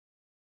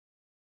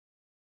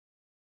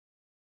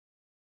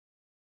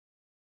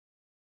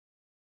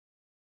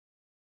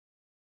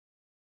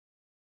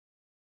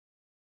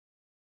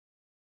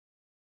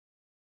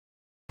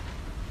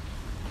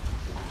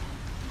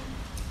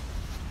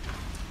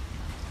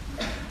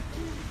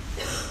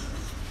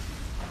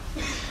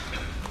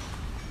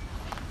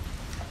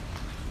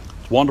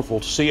wonderful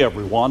to see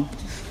everyone.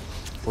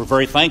 We're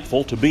very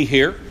thankful to be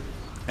here,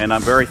 and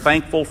I'm very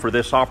thankful for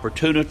this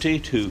opportunity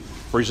to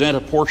present a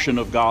portion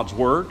of God's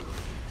Word,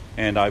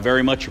 and I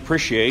very much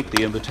appreciate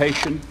the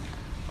invitation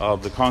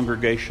of the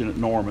congregation at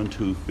Norman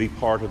to be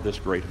part of this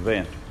great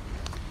event.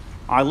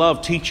 I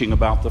love teaching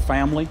about the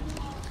family,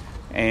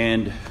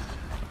 and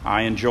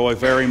I enjoy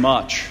very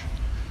much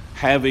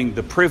having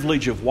the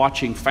privilege of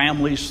watching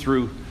families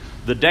through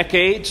the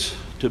decades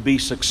to be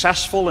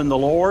successful in the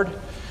Lord.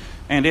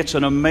 And it's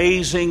an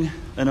amazing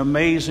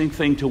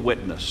thing to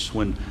witness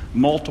when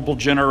multiple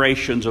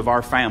generations of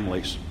our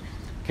families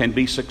can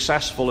be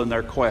successful in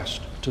their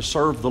quest to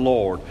serve the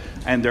Lord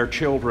and their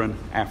children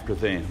after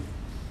them.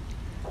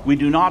 We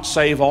do not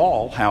save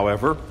all,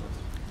 however,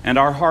 and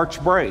our hearts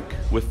break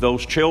with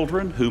those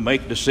children who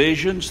make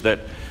decisions that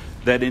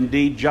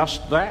indeed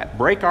just that,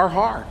 break our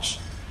hearts.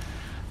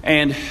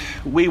 And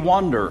we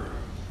wonder,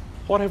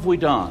 what have we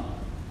done?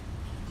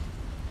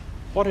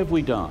 What have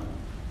we done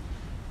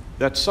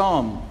that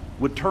some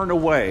would turn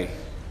away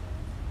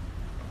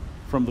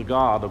from the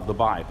God of the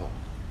Bible?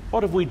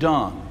 What have we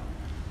done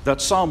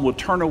that some would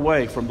turn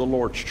away from the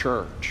Lord's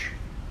church?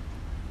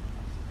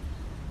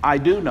 I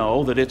do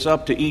know that it's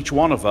up to each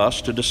one of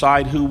us to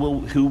decide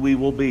who we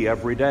will be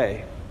every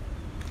day.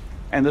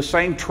 And the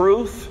same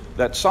truth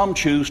that some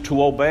choose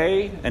to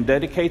obey and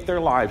dedicate their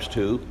lives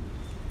to,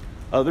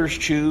 others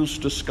choose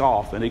to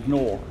scoff and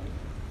ignore.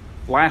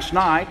 Last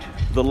night,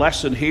 the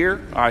lesson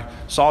here, I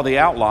saw the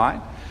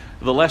outline.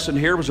 The lesson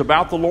here was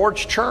about the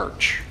Lord's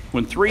church,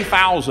 when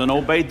 3,000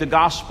 obeyed the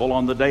gospel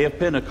on the day of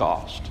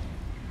Pentecost.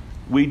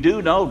 We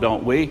do know,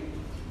 don't we,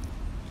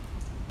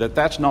 that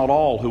that's not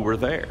all who were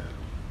there.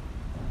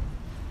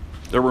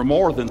 There were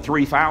more than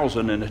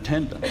 3,000 in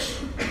attendance.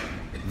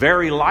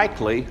 Very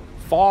likely,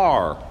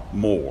 far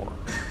more.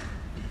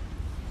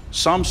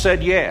 Some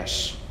said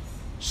yes,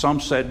 some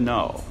said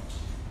no.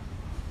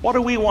 What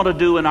do we want to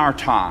do in our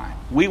time?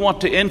 We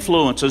want to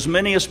influence as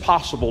many as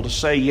possible to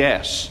say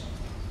yes.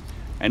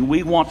 And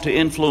we want to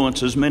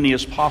influence as many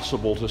as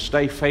possible to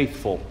stay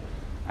faithful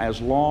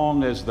as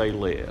long as they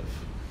live.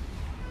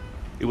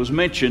 It was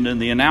mentioned in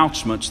the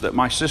announcements that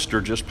my sister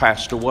just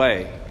passed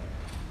away.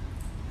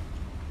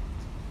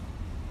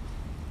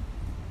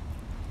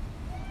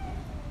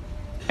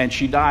 And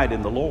she died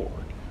in the Lord.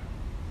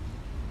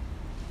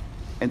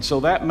 And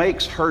so that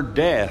makes her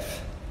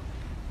death,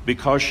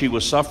 because she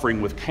was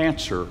suffering with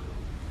cancer,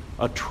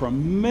 a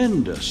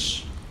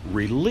tremendous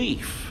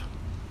relief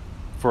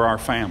for our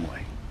family.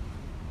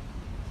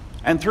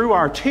 And through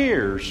our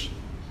tears,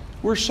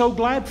 we're so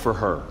glad for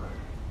her.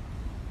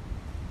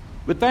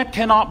 But that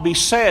cannot be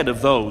said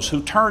of those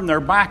who turn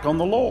their back on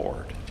the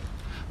Lord.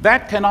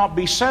 That cannot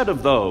be said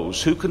of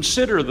those who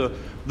consider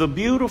the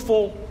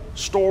beautiful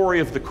story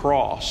of the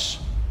cross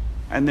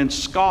and then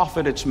scoff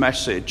at its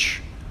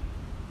message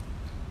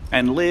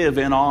and live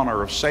in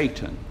honor of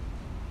Satan.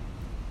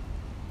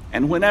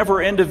 And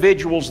whenever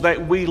individuals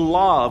that we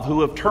love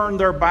who have turned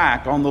their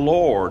back on the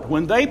Lord,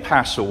 when they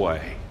pass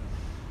away,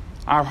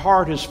 our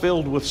heart is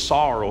filled with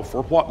sorrow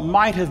for what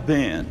might have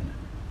been.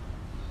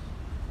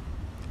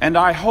 And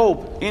I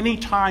hope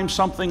anytime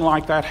something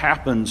like that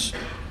happens,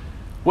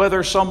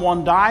 whether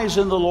someone dies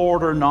in the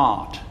Lord or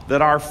not,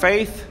 that our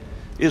faith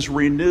is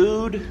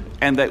renewed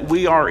and that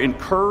we are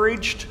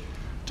encouraged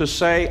to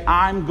say,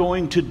 I'm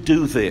going to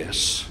do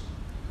this.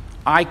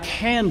 I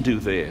can do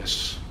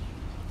this.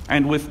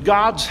 And with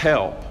God's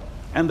help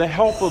and the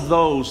help of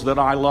those that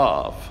I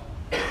love,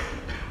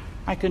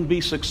 I can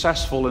be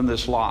successful in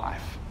this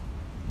life,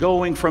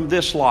 going from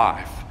this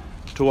life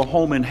to a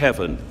home in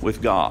heaven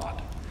with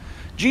God.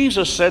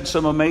 Jesus said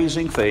some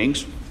amazing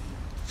things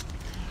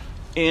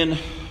in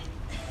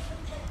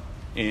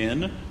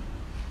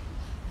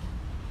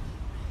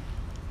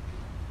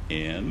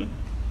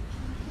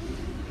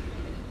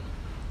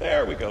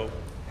there we go.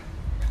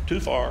 Too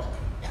far.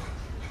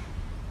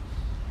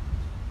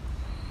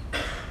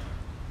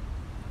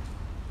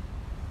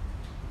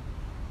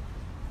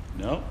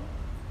 No?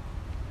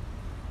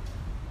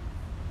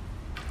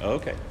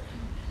 Okay.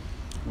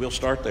 We'll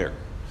start there.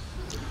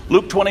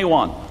 Luke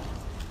 21.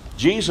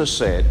 Jesus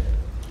said,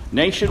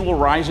 nation will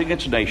rise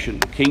against nation,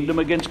 kingdom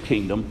against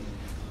kingdom.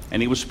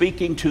 And he was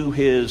speaking to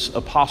his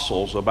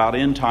apostles about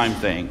end time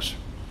things.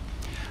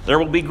 There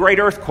will be great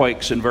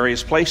earthquakes in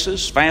various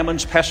places,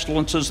 famines,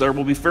 pestilences. There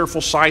will be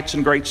fearful sights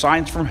and great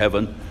signs from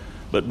heaven.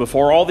 But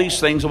before all these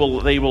things,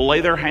 they will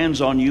lay their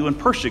hands on you and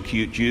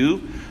persecute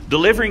you,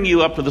 delivering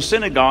you up to the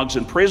synagogues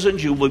and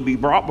prisons. You will be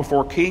brought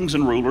before kings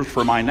and rulers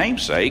for my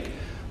name's sake.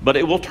 But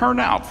it will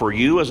turn out for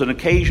you as an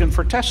occasion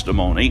for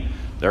testimony.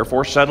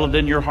 Therefore, settle it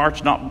in your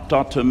hearts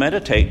not to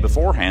meditate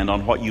beforehand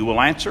on what you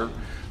will answer.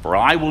 For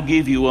I will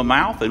give you a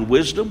mouth and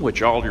wisdom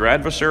which all your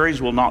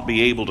adversaries will not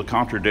be able to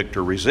contradict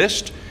or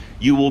resist.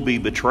 You will be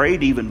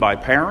betrayed even by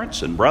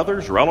parents and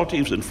brothers,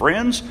 relatives and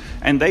friends,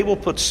 and they will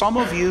put some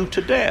of you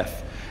to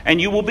death. And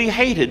you will be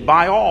hated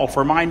by all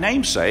for my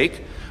name's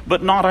sake,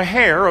 but not a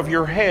hair of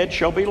your head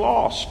shall be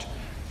lost.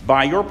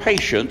 By your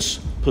patience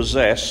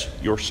possess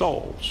your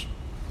souls.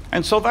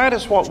 And so that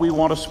is what we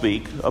want to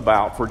speak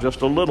about for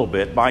just a little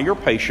bit. By your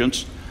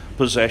patience,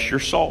 possess your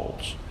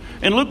souls.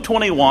 In Luke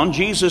 21,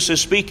 Jesus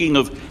is speaking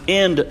of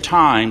end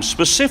times.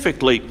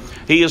 Specifically,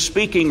 he is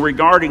speaking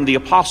regarding the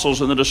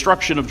apostles and the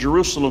destruction of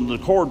Jerusalem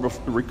that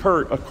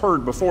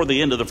occurred before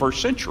the end of the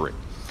first century.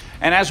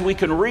 And as we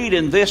can read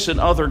in this and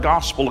other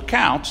gospel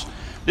accounts,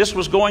 this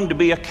was going to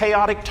be a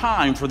chaotic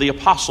time for the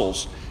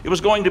apostles. It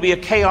was going to be a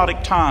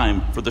chaotic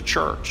time for the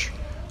church.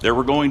 There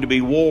were going to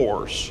be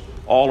wars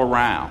all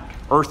around,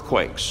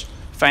 earthquakes,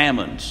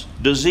 famines,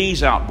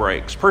 disease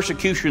outbreaks,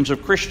 persecutions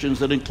of Christians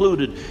that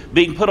included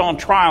being put on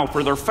trial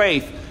for their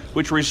faith,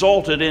 which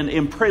resulted in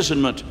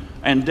imprisonment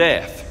and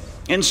death.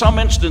 In some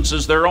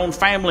instances, their own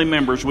family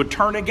members would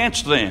turn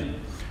against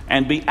them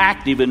and be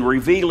active in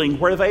revealing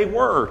where they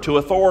were to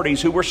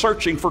authorities who were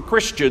searching for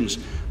Christians,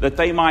 that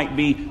they might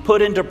be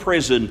put into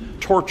prison,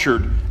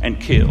 tortured, and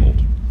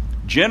killed.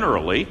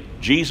 Generally,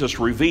 Jesus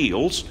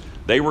reveals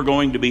they were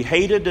going to be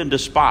hated and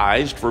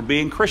despised for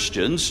being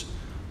Christians,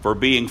 for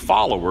being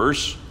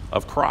followers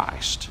of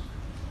Christ.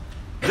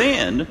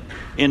 Then,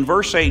 in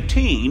verse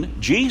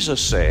 18,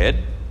 Jesus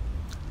said,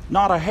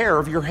 "Not a hair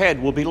of your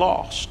head will be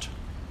lost."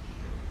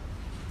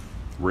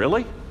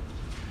 Really?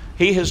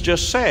 He has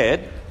just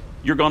said,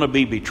 you're going to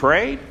be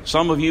betrayed.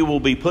 Some of you will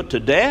be put to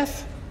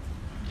death.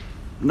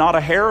 Not a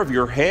hair of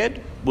your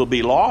head will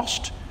be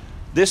lost.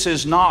 This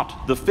is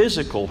not the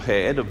physical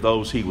head of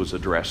those he was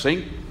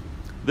addressing.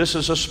 This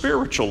is a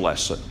spiritual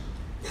lesson.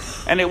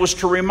 And it was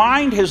to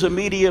remind his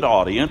immediate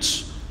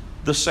audience,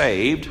 the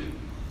saved,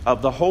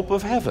 of the hope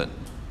of heaven.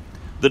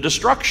 The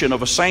destruction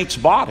of a saint's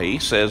body,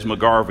 says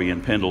McGarvey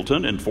and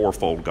Pendleton in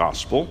Fourfold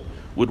Gospel,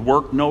 would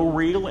work no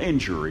real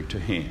injury to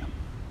him.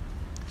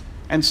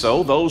 And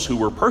so those who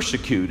were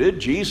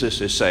persecuted,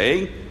 Jesus is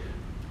saying,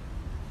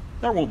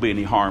 there won't be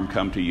any harm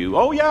come to you.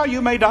 Oh yeah,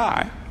 you may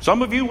die.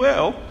 Some of you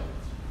will,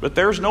 but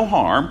there's no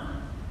harm.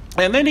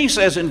 And then he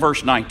says in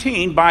verse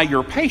 19, by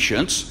your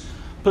patience,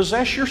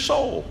 possess your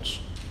souls.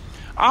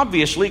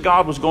 Obviously,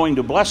 God was going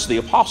to bless the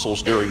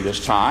apostles during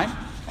this time,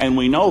 and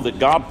we know that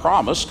God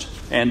promised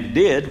and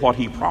did what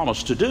he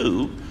promised to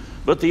do,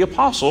 but the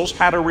apostles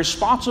had a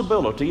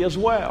responsibility as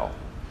well.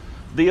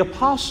 The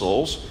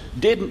apostles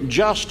didn't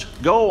just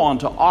go on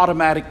to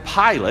automatic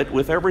pilot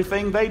with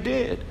everything they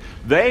did.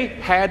 They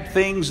had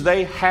things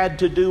they had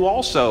to do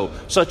also,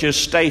 such as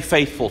stay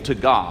faithful to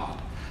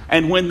God.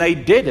 And when they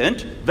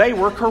didn't, they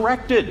were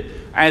corrected,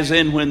 as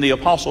in when the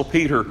Apostle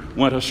Peter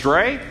went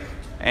astray,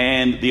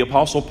 and the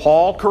Apostle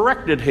Paul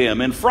corrected him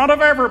in front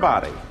of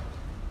everybody.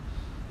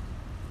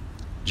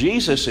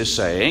 Jesus is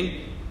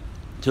saying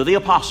to the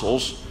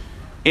apostles,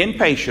 in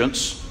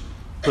patience,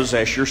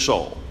 possess your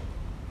soul.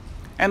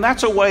 And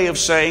that's a way of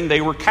saying they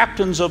were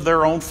captains of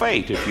their own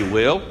fate, if you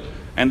will.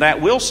 And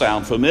that will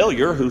sound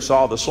familiar, who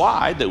saw the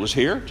slide that was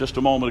here just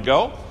a moment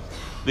ago.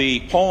 The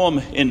poem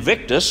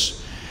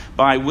Invictus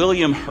by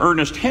William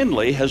Ernest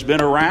Henley has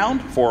been around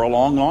for a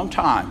long, long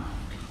time.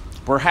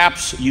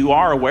 Perhaps you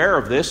are aware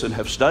of this and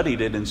have studied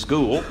it in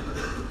school.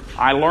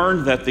 I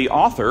learned that the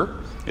author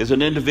is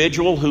an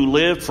individual who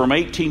lived from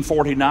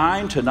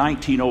 1849 to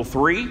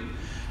 1903,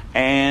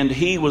 and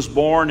he was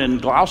born in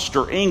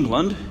Gloucester,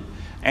 England,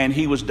 and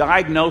he was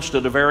diagnosed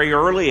at a very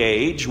early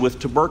age with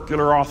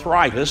tubercular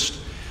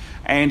arthritis,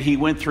 and he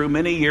went through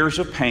many years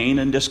of pain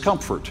and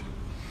discomfort.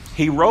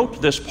 He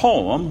wrote this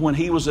poem when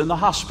he was in the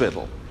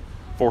hospital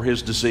for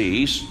his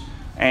disease,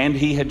 and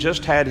he had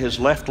just had his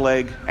left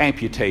leg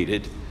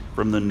amputated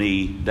from the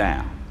knee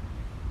down.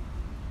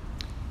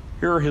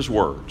 Here are his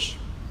words.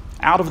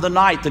 Out of the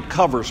night that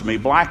covers me,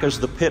 black as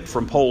the pit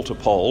from pole to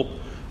pole,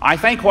 I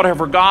thank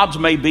whatever gods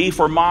may be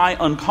for my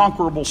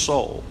unconquerable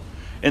soul.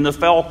 In the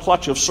fell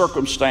clutch of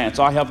circumstance,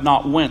 I have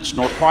not winced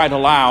nor cried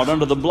aloud.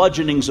 Under the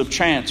bludgeonings of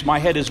chance, my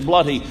head is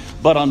bloody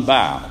but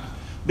unbowed.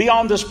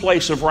 Beyond this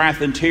place of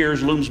wrath and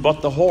tears looms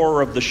but the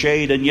horror of the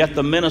shade, and yet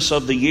the menace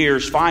of the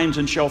years finds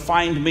and shall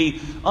find me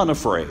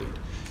unafraid.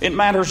 It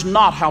matters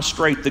not how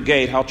strait the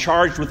gate, how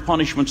charged with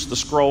punishments the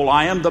scroll.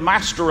 I am the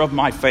master of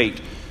my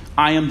fate.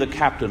 I am the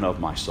captain of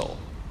my soul.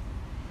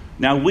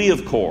 Now we,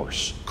 of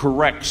course,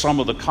 correct some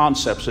of the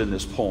concepts in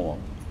this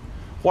poem.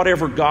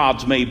 Whatever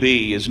gods may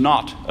be is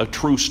not a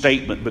true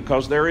statement,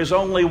 because there is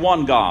only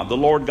one God, the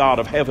Lord God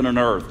of heaven and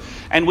earth.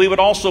 And we would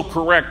also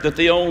correct that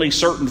the only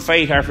certain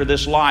fate after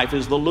this life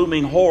is the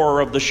looming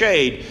horror of the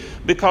shade,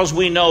 because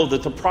we know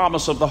that the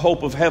promise of the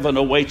hope of heaven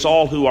awaits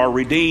all who are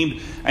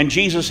redeemed. And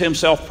Jesus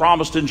himself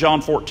promised in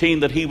John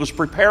 14 that he was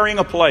preparing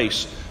a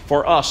place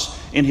for us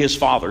in his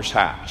Father's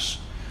house.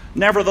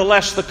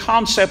 Nevertheless, the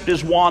concept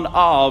is one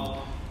of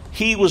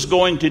he was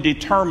going to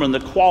determine the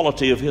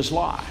quality of his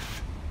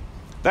life.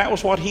 That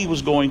was what he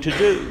was going to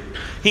do.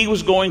 He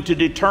was going to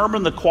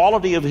determine the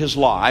quality of his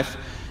life,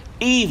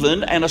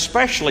 even and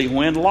especially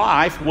when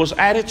life was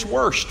at its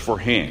worst for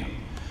him.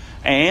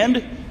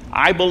 And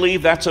I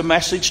believe that's a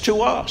message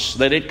to us,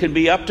 that it can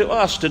be up to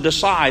us to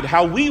decide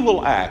how we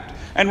will act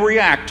and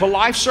react to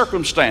life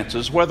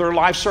circumstances, whether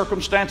life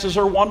circumstances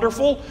are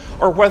wonderful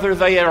or whether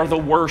they are the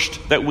worst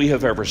that we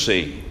have ever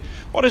seen.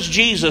 What is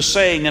Jesus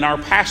saying in our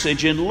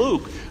passage in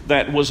Luke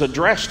that was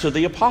addressed to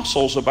the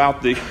apostles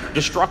about the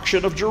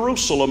destruction of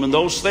Jerusalem and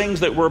those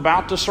things that were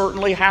about to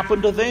certainly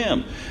happen to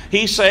them?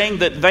 He's saying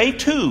that they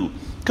too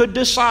could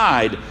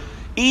decide,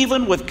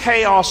 even with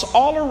chaos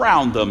all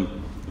around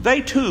them,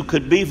 they too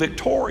could be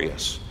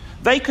victorious.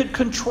 They could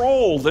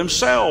control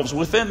themselves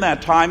within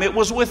that time. It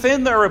was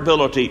within their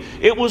ability.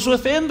 It was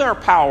within their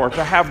power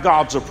to have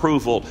God's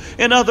approval.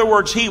 In other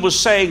words, he was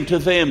saying to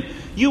them,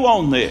 you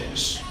own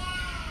this.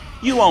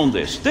 You own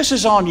this. This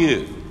is on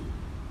you.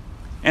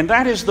 And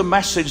that is the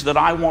message that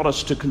I want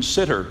us to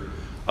consider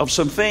of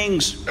some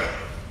things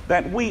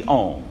that we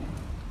own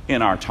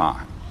in our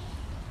time.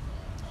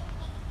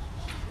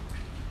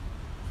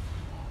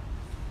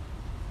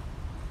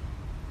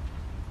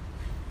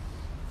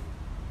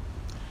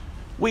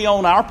 We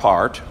own our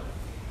part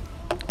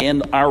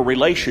in our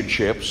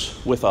relationships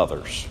with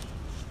others.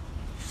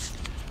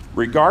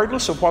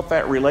 Regardless of what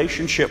that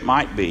relationship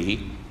might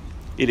be,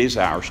 it is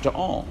ours to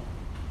own.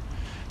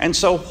 And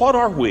so what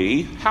are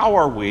we, how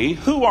are we,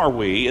 who are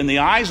we in the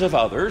eyes of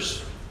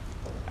others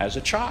as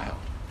a child?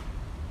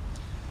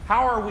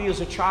 How are we as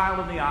a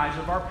child in the eyes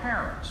of our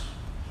parents?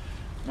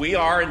 We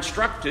are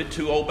instructed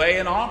to obey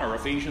and honor,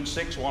 Ephesians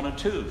 6, 1 and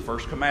 2,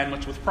 first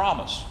commandments with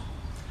promise.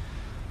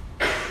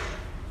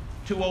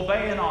 To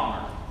obey and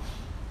honor.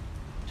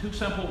 Two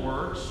simple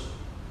words.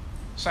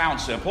 Sound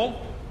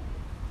simple.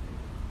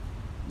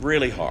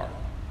 Really hard.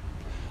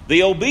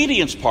 The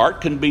obedience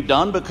part can be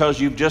done because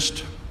you've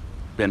just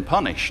been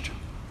punished.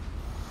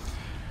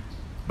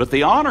 But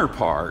the honor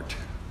part,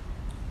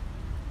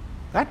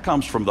 that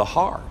comes from the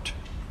heart.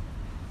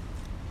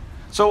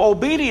 So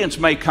obedience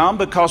may come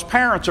because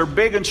parents are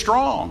big and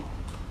strong.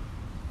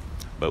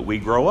 But we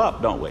grow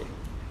up, don't we?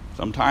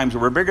 Sometimes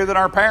we're bigger than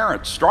our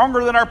parents,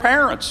 stronger than our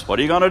parents. What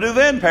are you going to do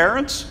then,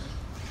 parents?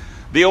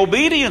 The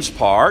obedience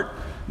part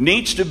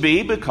needs to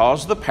be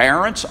because the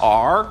parents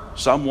are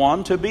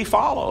someone to be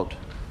followed.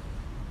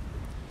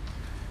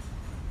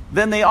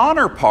 Then the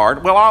honor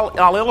part, well,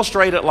 I'll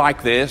illustrate it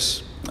like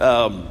this.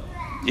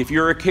 If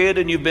you're a kid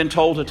and you've been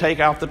told to take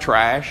out the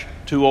trash,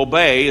 to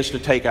obey is to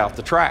take out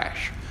the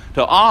trash.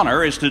 To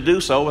honor is to do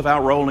so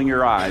without rolling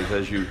your eyes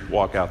as you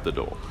walk out the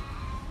door.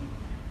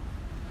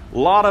 A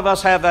lot of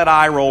us have that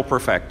eye roll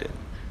perfected.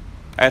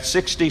 At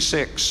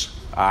 66,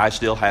 I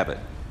still have it.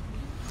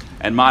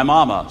 And my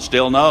mama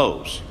still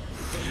knows.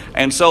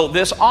 And so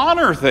this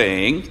honor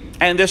thing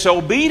and this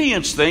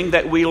obedience thing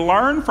that we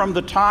learn from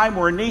the time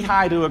we're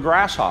knee-high to a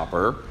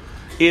grasshopper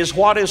is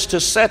what is to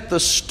set the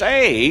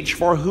stage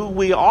for who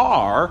we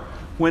are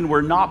when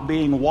we're not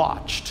being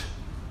watched.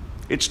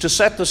 It's to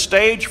set the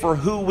stage for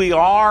who we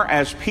are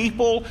as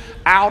people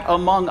out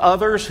among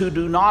others who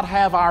do not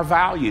have our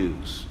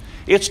values.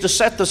 It's to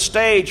set the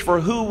stage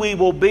for who we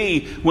will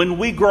be when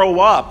we grow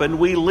up and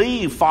we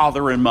leave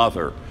father and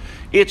mother.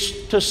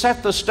 It's to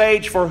set the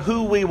stage for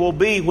who we will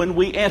be when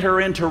we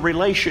enter into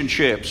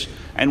relationships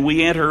and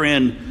we enter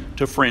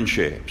into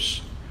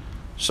friendships.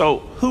 So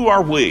who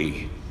are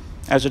we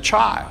as a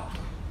child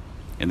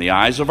in the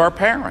eyes of our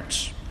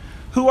parents?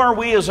 Who are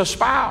we as a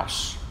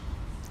spouse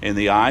in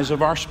the eyes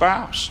of our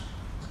spouse?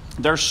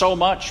 There's so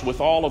much with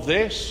all of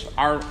this.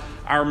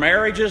 Our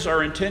marriages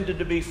are intended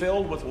to be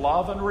filled with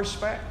love and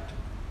respect.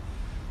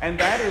 And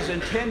that is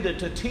intended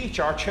to teach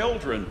our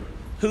children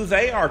who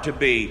they are to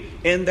be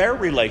in their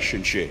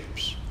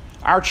relationships.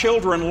 Our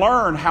children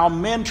learn how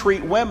men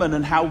treat women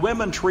and how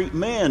women treat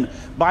men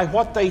by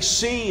what they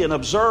see and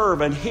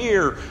observe and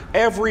hear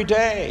every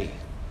day.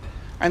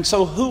 And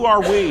so who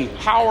are we?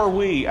 How are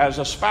we as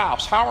a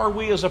spouse? How are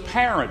we as a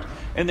parent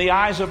in the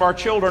eyes of our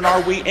children?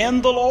 Are we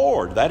in the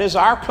Lord? That is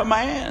our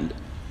command.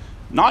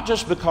 Not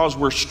just because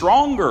we're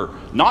stronger,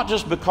 not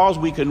just because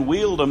we can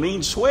wield a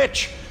mean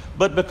switch,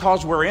 but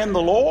because we're in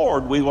the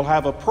Lord, we will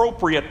have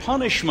appropriate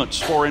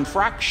punishments for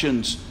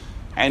infractions,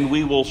 and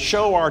we will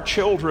show our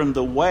children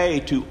the way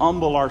to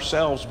humble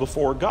ourselves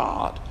before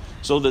God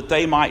so that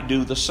they might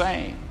do the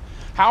same.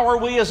 How are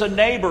we as a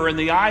neighbor in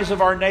the eyes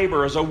of our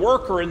neighbor, as a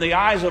worker in the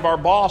eyes of our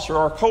boss or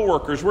our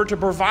coworkers? We're to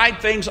provide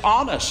things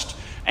honest,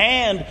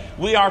 and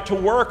we are to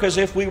work as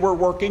if we were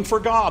working for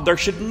God. There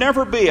should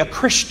never be a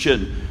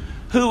Christian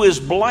who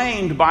is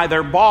blamed by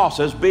their boss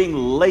as being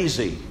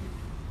lazy.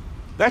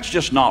 That's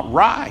just not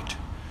right.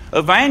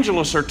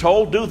 Evangelists are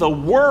told, do the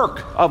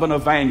work of an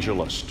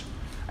evangelist.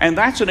 And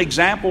that's an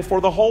example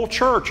for the whole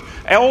church.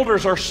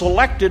 Elders are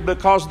selected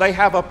because they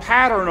have a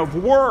pattern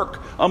of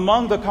work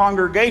among the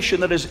congregation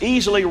that is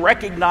easily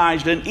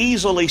recognized and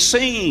easily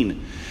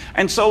seen.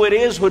 And so it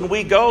is when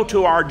we go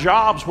to our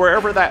jobs,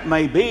 wherever that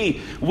may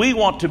be, we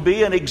want to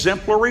be an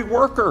exemplary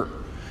worker.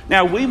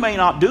 Now, we may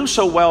not do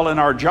so well in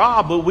our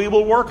job, but we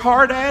will work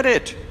hard at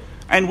it,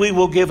 and we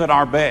will give it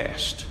our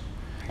best.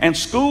 And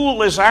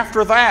school is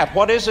after that.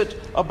 What is it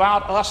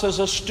about us as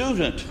a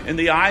student in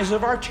the eyes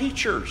of our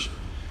teachers?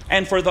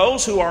 And for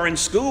those who are in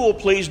school,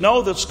 please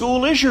know that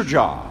school is your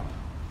job.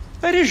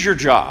 That is your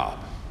job.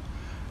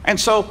 And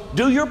so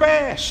do your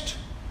best.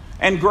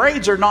 And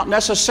grades are not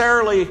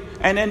necessarily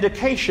an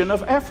indication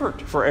of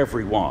effort for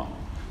everyone.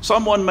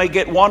 Someone may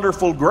get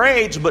wonderful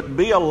grades but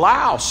be a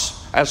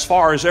louse as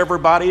far as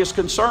everybody is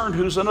concerned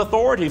who's an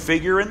authority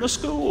figure in the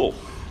school.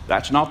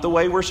 That's not the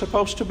way we're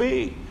supposed to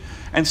be.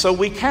 And so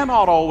we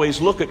cannot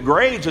always look at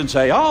grades and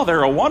say, oh,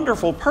 they're a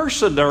wonderful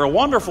person, they're a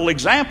wonderful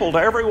example to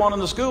everyone in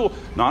the school.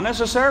 Not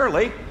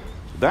necessarily.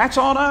 That's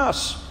on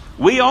us.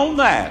 We own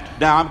that.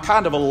 Now, I'm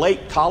kind of a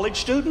late college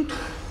student,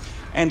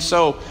 and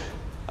so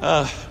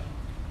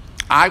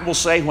I will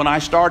say when I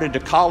started to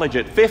college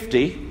at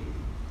 50,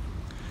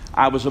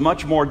 I was a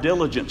much more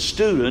diligent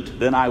student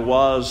than I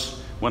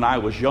was when I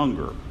was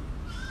younger.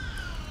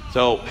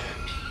 So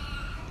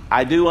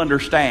I do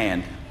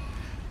understand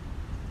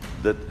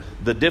that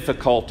the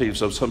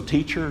difficulties of some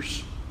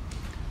teachers,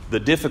 the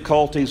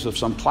difficulties of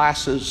some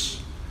classes,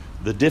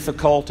 the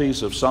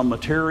difficulties of some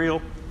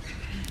material,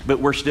 but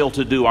we're still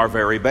to do our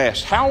very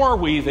best. How are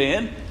we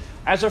then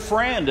as a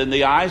friend in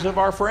the eyes of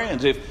our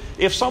friends?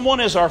 If someone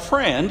is our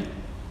friend,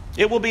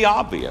 it will be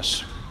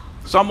obvious.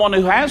 Someone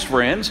who has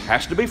friends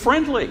has to be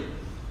friendly.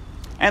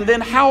 And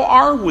then how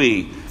are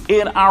we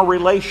in our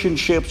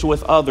relationships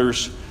with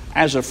others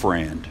as a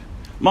friend?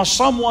 Must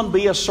someone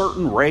be a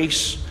certain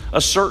race, a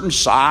certain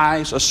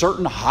size, a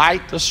certain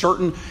height, a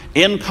certain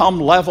income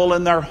level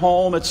in their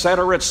home,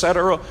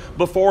 etc.,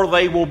 before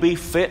they will be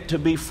fit to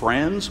be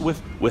friends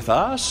with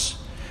us?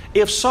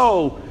 If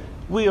so,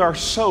 we are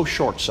so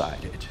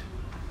short-sighted.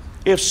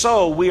 If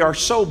so, we are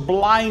so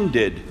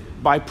blinded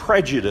by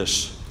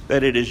prejudice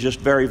that it is just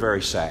very,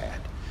 very sad.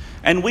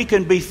 And we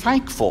can be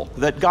thankful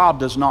that God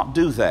does not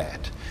do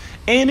that.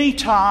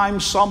 Anytime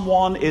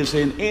someone is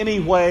in any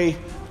way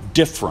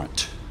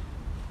different,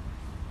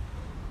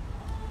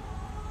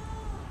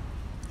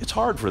 it's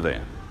hard for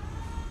them.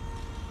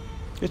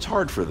 It's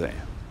hard for them.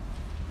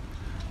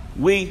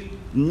 We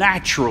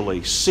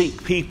naturally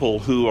seek people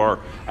who are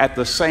at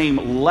the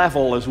same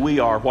level as we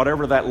are,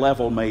 whatever that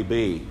level may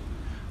be.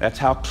 That's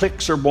how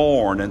cliques are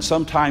born, and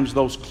sometimes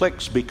those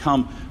cliques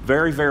become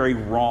very, very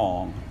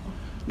wrong.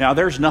 Now,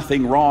 there's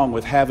nothing wrong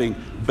with having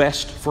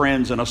best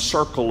friends and a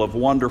circle of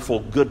wonderful,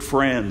 good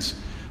friends,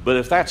 but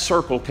if that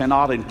circle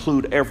cannot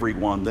include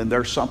everyone, then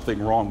there's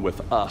something wrong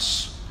with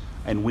us,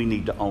 and we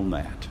need to own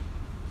that.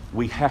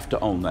 We have to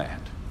own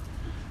that.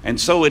 And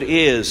so it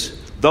is,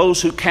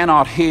 those who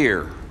cannot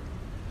hear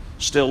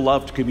still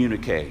love to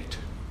communicate.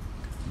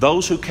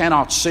 Those who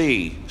cannot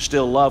see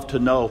still love to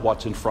know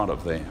what's in front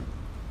of them.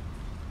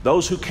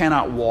 Those who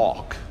cannot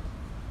walk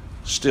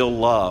still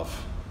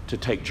love to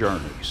take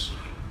journeys.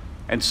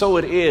 And so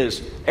it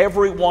is,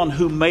 everyone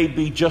who may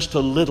be just a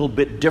little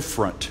bit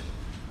different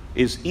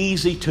is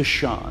easy to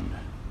shun.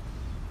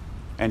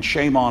 And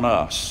shame on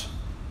us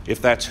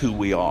if that's who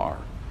we are.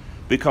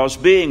 Because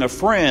being a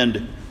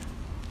friend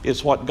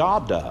is what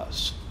God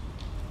does.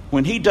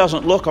 When He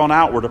doesn't look on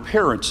outward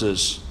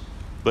appearances,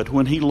 but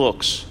when He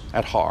looks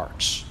at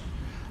hearts.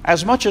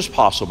 As much as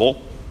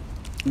possible,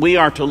 we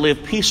are to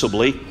live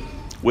peaceably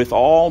with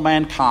all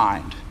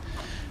mankind.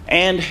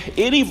 And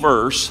any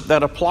verse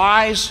that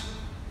applies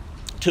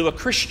to a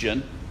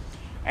Christian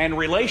and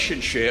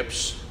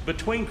relationships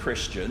between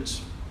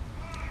Christians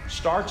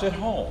starts at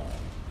home.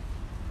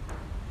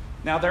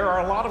 Now, there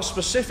are a lot of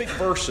specific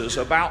verses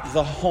about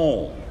the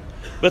home,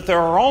 but there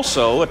are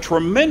also a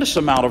tremendous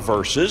amount of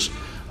verses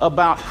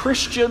about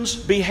Christians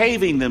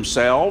behaving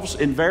themselves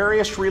in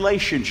various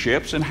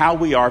relationships and how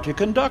we are to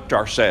conduct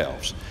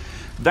ourselves.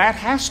 That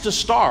has to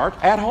start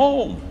at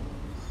home.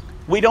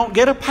 We don't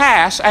get a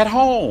pass at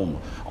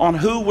home on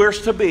who we're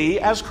to be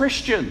as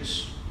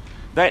Christians.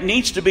 That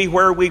needs to be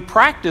where we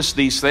practice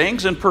these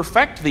things and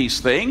perfect these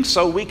things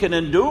so we can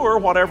endure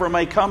whatever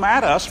may come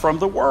at us from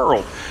the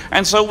world.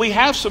 And so we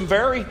have some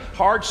very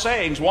hard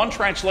sayings. One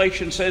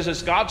translation says,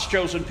 as God's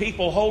chosen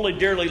people, holy,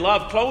 dearly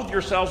loved, clothe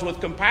yourselves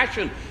with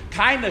compassion,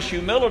 kindness,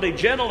 humility,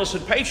 gentleness,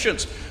 and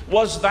patience.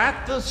 Was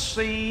that the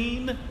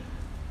scene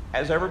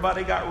as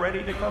everybody got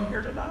ready to come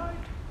here tonight?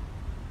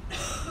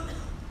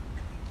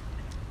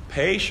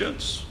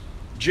 Patience,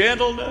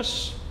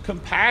 gentleness,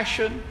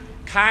 compassion,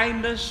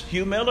 kindness,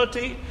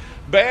 humility.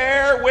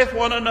 Bear with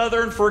one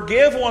another and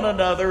forgive one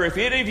another if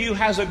any of you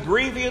has a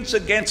grievance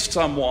against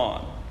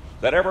someone.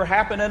 That ever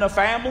happen in a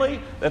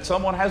family? That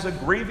someone has a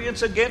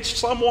grievance against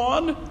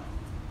someone? Of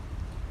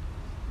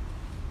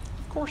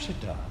course it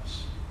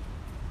does.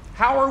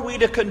 How are we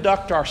to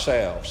conduct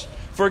ourselves?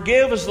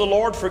 Forgive as the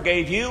Lord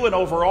forgave you, and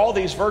over all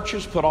these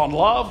virtues put on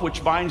love,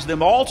 which binds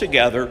them all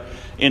together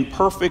in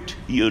perfect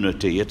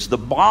unity. It's the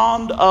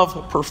bond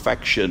of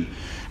perfection.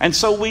 And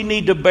so we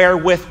need to bear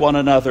with one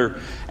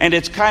another. And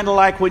it's kind of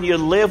like when you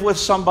live with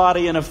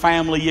somebody in a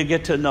family, you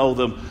get to know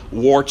them,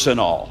 warts and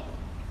all.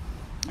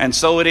 And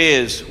so it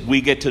is, we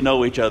get to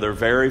know each other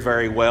very,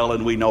 very well,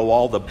 and we know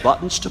all the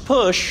buttons to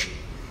push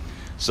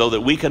so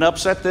that we can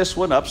upset this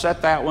one,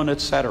 upset that one,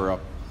 etc.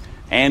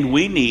 And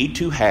we need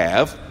to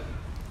have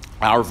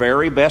our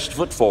very best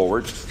foot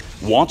forward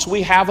once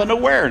we have an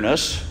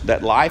awareness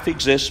that life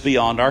exists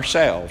beyond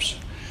ourselves.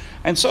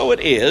 And so it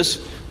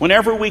is,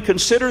 whenever we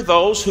consider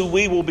those who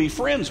we will be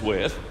friends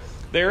with,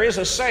 there is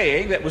a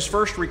saying that was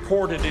first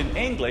recorded in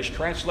English,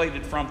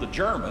 translated from the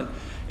German,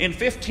 in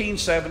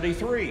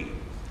 1573.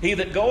 He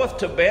that goeth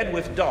to bed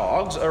with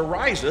dogs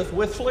ariseth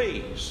with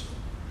fleas.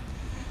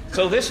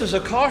 So this is a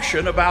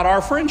caution about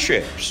our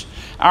friendships.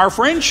 Our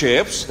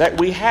friendships that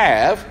we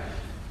have,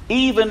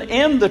 even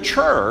in the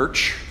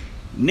church,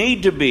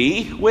 need to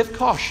be with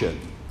caution.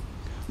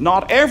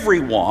 Not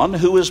everyone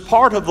who is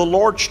part of the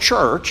Lord's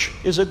church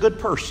is a good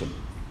person.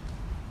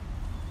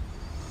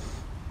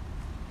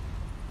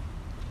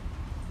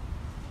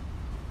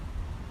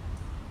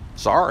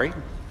 Sorry.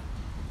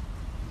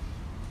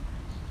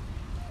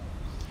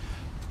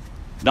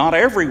 Not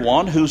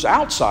everyone who's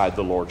outside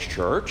the Lord's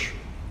church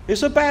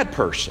is a bad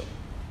person.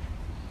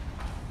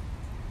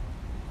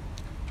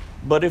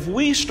 But if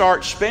we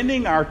start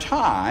spending our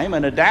time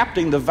and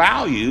adapting the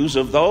values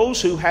of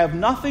those who have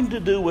nothing to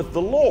do with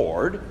the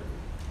Lord,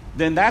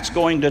 then that's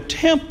going to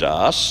tempt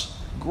us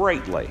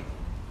greatly.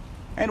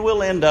 And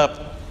we'll end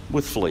up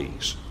with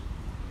fleas.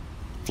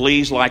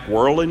 Fleas like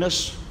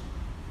worldliness.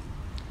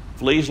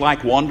 Fleas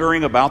like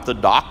wondering about the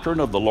doctrine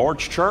of the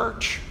Lord's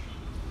church.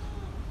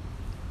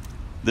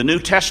 The New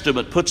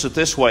Testament puts it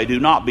this way: do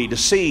not be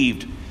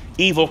deceived.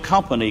 Evil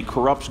company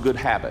corrupts good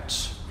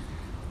habits.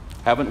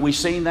 Haven't we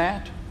seen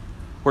that?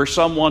 Where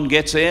someone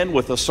gets in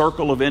with a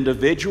circle of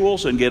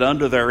individuals and get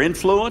under their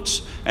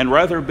influence, and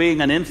rather being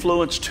an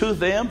influence to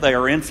them, they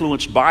are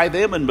influenced by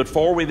them, and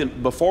before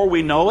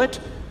we know it,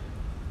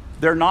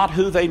 they're not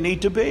who they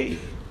need to be.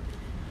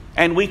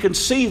 And we can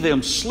see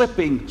them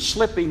slipping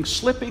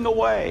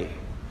away.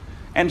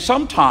 And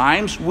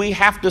sometimes we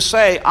have to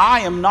say,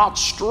 I am not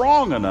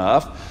strong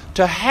enough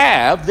to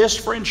have this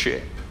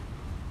friendship.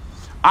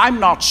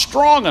 I'm not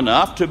strong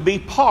enough to be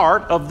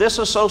part of this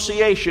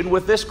association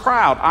with this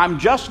crowd. I'm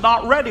just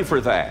not ready for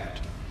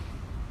that.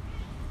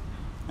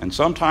 And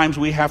sometimes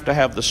we have to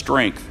have the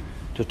strength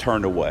to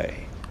turn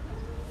away.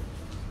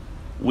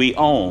 We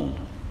own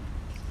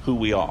who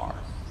we are.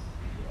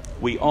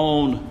 We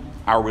own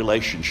our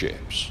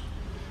relationships.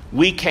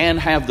 We can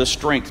have the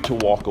strength to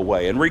walk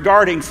away. And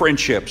regarding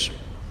friendships,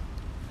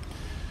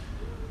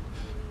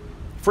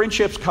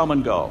 friendships come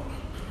and go.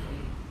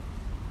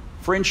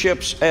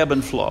 Friendships ebb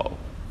and flow.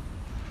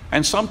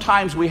 And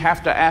sometimes we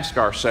have to ask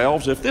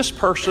ourselves, if this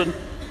person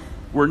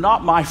were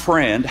not my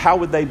friend, how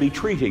would they be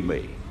treating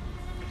me?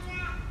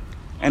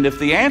 And if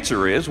the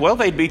answer is, well,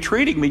 they'd be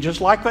treating me just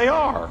like they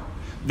are,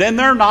 then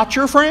they're not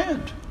your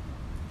friend.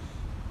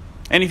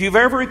 And if you've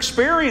ever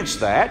experienced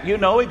that, you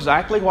know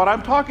exactly what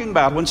I'm talking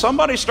about. When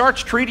somebody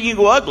starts treating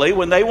you ugly,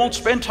 when they won't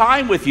spend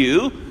time with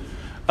you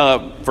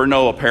for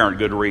no apparent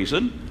good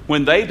reason,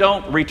 when they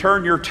don't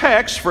return your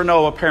text for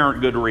no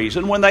apparent good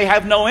reason, when they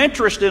have no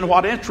interest in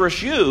what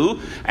interests you,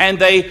 and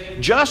they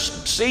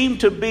just seem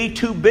to be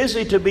too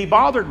busy to be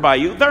bothered by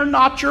you, they're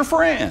not your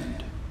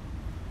friend.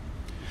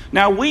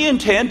 Now, we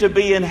intend to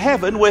be in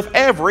heaven with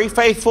every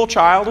faithful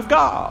child of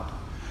God.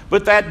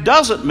 But that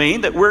doesn't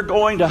mean that we're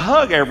going to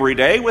hug every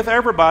day with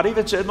everybody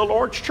that's in the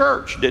Lord's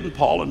church. Didn't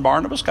Paul and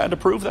Barnabas kind of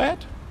prove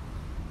that?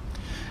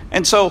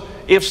 And so,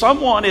 if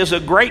someone is a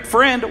great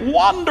friend,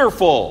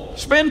 wonderful.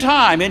 Spend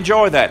time,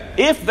 enjoy that.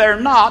 If they're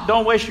not,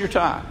 don't waste your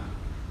time.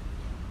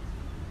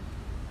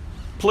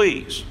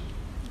 Please,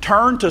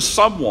 turn to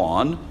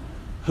someone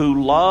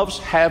who loves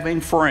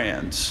having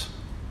friends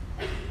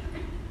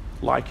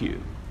like you.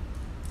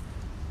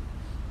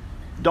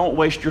 Don't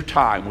waste your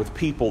time with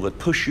people that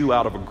push you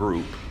out of a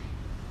group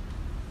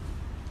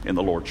in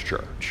the Lord's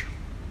church.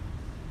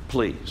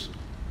 Please.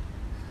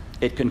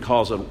 It can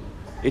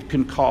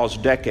cause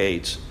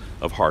decades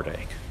of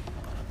heartache.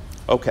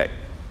 Okay.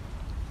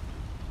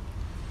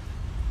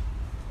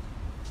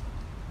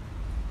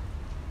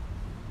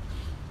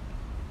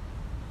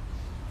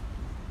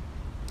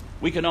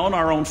 We can own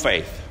our own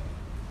faith.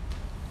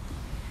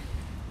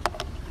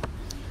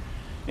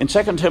 In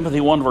 2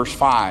 Timothy 1 verse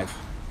 5,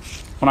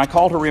 when I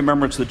call to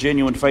remembrance the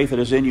genuine faith that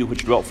is in you,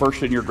 which dwelt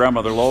first in your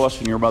grandmother Lois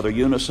and your mother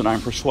Eunice, and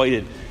I'm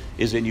persuaded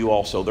is in you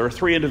also. There are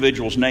three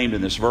individuals named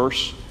in this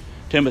verse: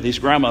 Timothy's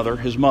grandmother,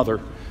 his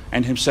mother,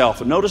 and himself.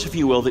 And notice, if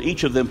you will, that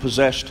each of them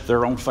possessed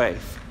their own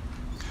faith.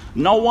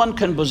 No one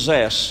can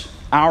possess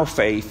our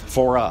faith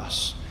for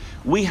us.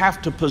 We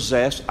have to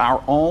possess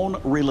our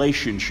own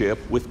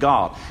relationship with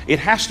God. It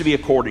has to be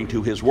according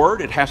to His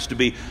Word. It has to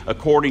be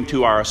according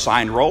to our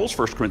assigned roles,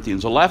 1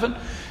 Corinthians 11.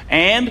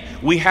 And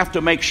we have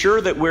to make sure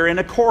that we're in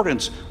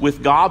accordance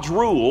with God's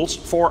rules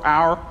for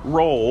our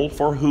role,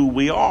 for who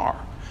we are.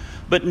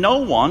 But no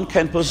one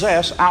can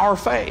possess our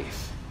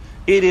faith.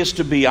 It is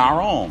to be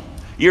our own.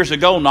 Years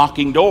ago,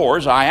 knocking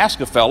doors, I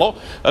asked a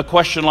fellow a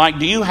question like,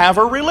 do you have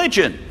a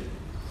religion?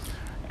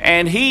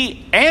 And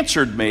he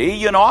answered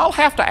me, I'll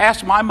have to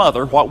ask my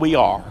mother what we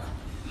are.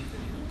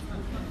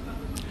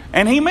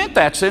 And he meant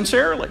that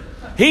sincerely.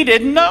 He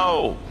didn't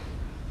know,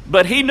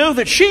 but he knew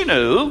that she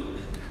knew.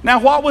 Now,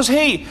 what was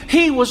he?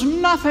 He was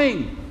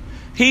nothing.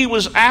 He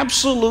was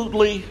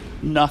absolutely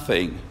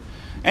nothing.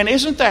 And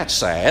isn't that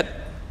sad?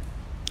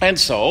 And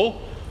so,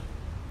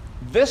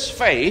 this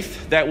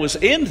faith that was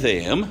in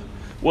them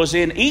was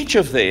in each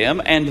of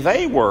them, and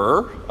they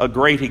were a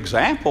great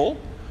example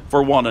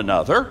for one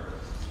another,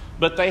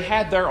 but they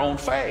had their own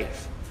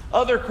faith.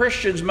 Other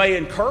Christians may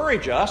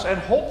encourage us, and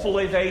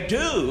hopefully they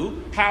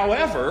do.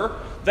 However,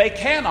 they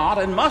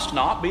cannot and must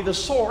not be the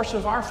source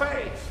of our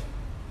faith.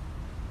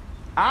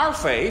 Our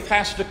faith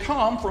has to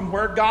come from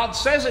where God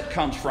says it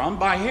comes from,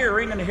 by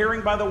hearing, and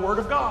hearing by the Word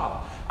of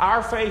God.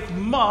 Our faith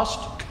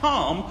must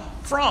come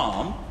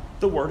from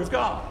the Word of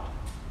God.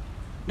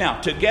 Now,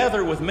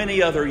 together with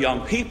many other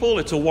young people,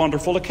 it's a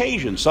wonderful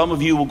occasion. Some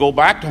of you will go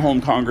back to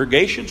home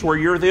congregations where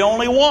you're the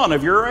only one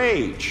of your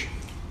age.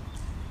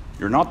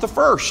 You're not the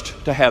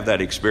first to have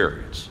that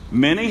experience.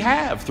 Many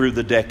have through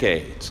the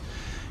decades.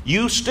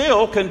 You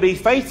still can be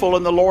faithful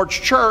in the Lord's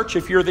church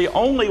if you're the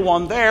only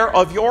one there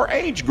of your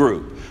age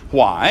group.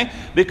 Why?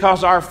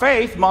 Because our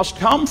faith must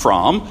come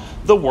from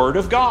the Word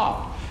of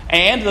God.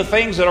 And the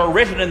things that are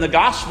written in the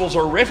Gospels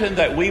are written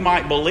that we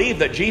might believe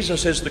that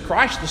Jesus is the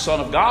Christ, the Son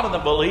of God, and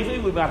that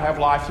believing we might have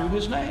life through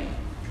His name.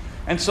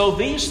 And so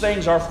these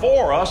things are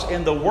for us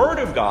in the Word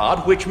of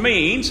God, which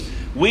means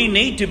we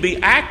need to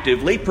be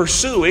actively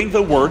pursuing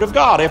the Word of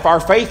God. If our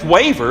faith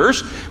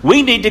wavers,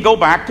 we need to go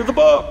back to the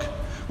book.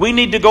 We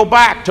need to go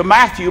back to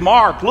Matthew,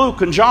 Mark,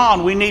 Luke, and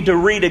John. We need to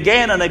read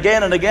again and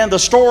again and again the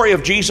story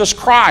of Jesus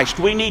Christ.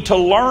 We need to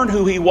learn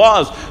who He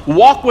was,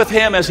 walk with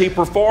Him as He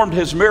performed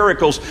His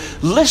miracles,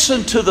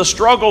 listen to the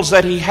struggles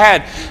that He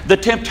had, the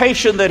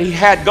temptation that He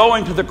had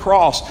going to the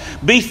cross.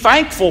 Be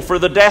thankful for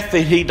the death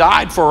that He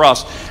died for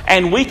us.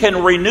 And we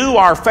can renew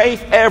our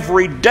faith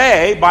every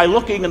day by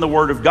looking in the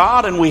Word of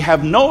God, and we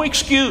have no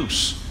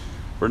excuse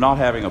for not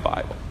having a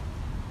Bible.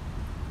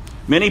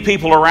 Many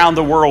people around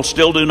the world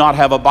still do not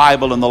have a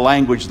Bible in the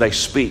language they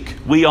speak.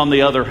 We, on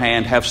the other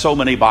hand, have so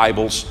many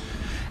Bibles,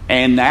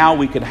 and now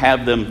we can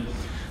have them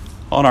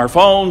on our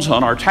phones,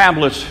 on our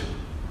tablets.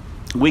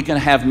 We can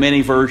have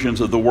many versions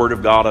of the Word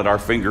of God at our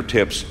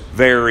fingertips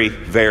very,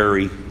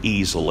 very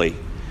easily.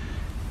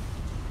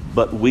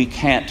 But we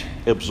can't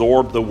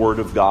absorb the Word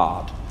of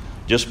God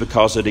just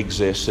because it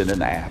exists in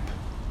an app,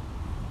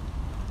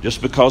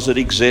 just because it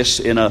exists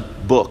in a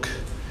book.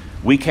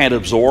 We can't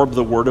absorb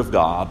the Word of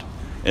God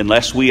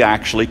unless we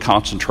actually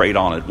concentrate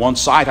on it. One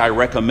site I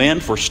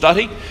recommend for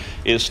study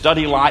is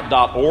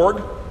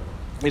studylight.org.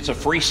 It's a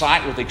free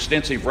site with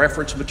extensive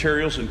reference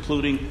materials,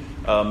 including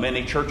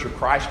many Church of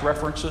Christ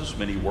references,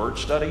 many word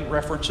study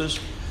references.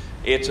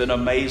 It's an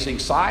amazing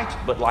site,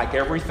 but like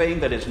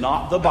everything that is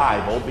not the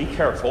Bible, be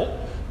careful,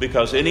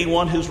 because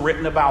anyone who's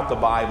written about the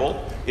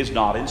Bible is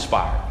not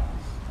inspired.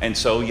 And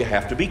so you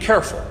have to be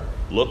careful.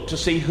 Look to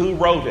see who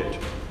wrote it.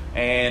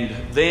 And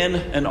then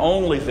and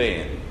only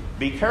then,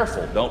 be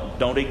careful.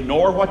 Don't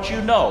ignore what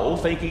you know,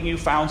 thinking you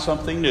found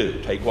something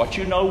new. Take what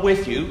you know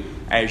with you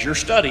as you're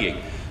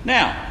studying.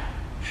 Now,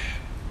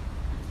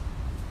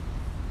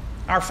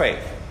 our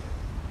faith.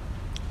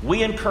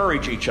 We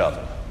encourage each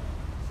other.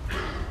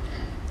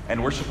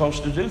 And we're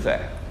supposed to do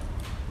that.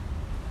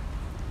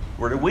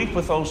 We're to weep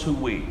with those who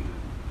weep.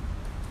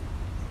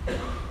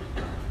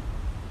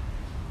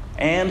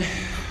 And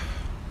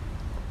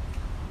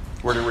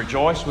we're to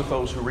rejoice with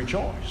those who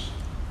rejoice.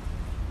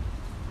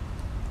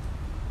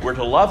 We're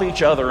to love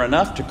each other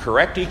enough to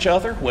correct each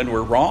other when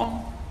we're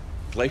wrong.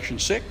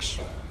 Galatians 6.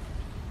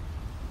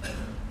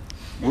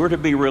 We're to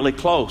be really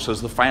close as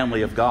the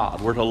family of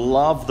God. We're to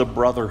love the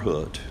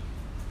brotherhood.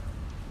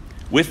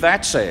 With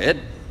that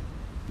said,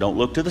 don't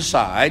look to the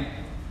side.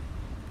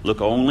 Look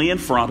only in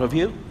front of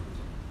you.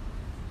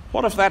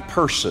 What if that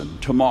person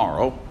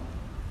tomorrow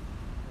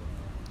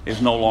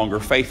is no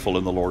longer faithful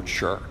in the Lord's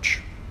church?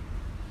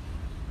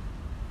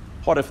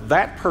 What if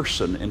that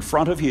person in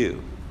front of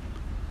you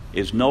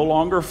is no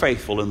longer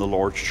faithful in the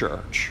Lord's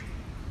church?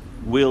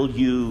 Will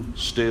you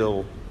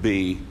still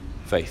be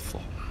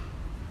faithful?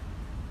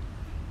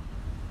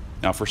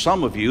 Now, for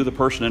some of you, the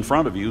person in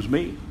front of you is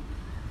me,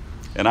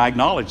 and I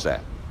acknowledge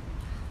that.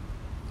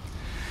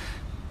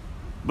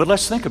 But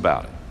let's think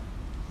about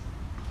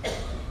it.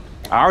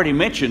 I already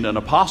mentioned an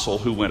apostle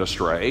who went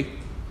astray.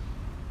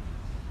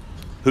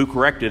 Who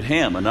corrected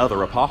him?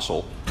 Another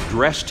apostle.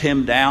 Dressed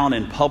him down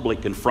in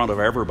public in front of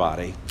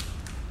everybody.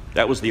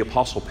 That was the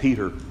Apostle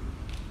Peter.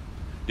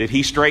 Did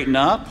he straighten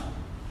up?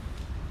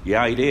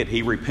 Yeah, he did.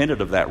 He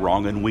repented of that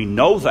wrong, and we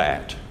know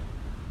that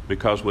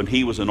because when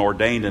he was an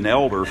ordained an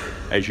elder,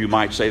 as you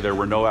might say, there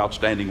were no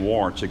outstanding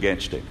warrants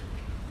against him.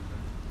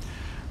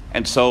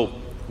 And so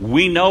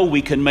we know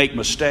we can make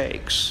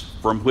mistakes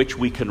from which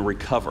we can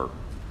recover.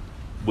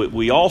 But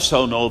we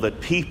also know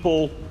that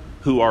people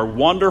who are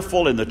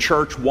wonderful in the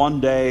church one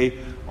day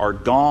are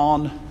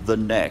gone the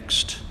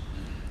next.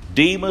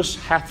 Demas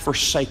hath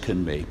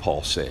forsaken me,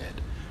 Paul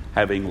said,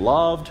 having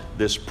loved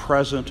this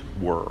present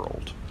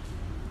world.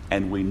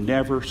 And we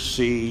never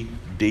see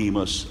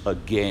Demas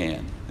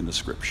again in the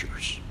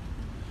Scriptures.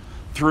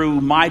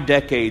 Through my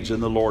decades in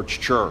the Lord's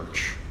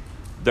church,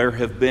 there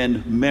have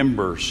been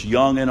members,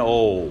 young and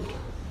old,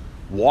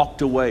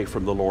 walked away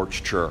from the Lord's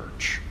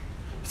church.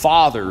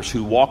 Fathers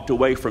who walked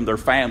away from their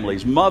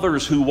families,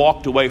 mothers who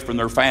walked away from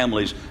their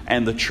families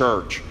and the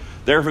church.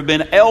 There have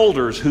been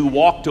elders who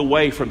walked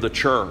away from the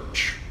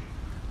church.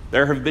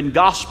 There have been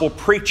gospel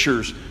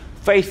preachers,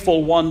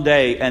 faithful one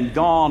day and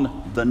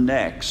gone the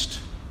next.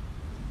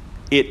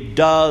 It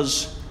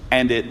does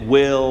and it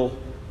will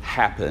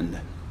happen.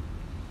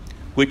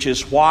 Which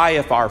is why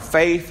if our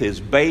faith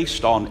is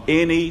based on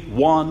any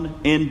one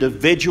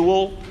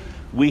individual,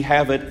 we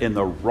have it in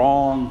the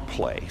wrong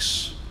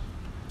place.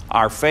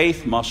 Our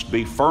faith must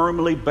be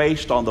firmly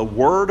based on the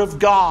Word of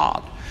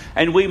God,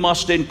 and we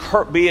must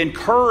be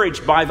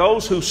encouraged by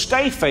those who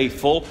stay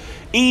faithful,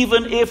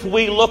 even if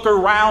we look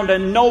around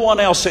and no one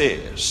else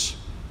is.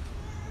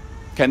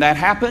 Can that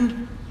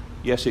happen?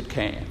 Yes, it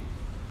can.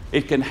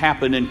 It can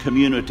happen in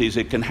communities,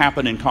 it can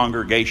happen in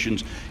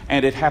congregations,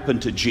 and it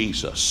happened to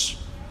Jesus.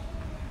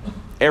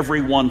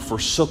 Everyone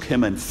forsook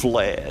him and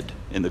fled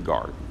in the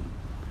garden.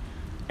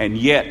 And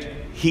yet,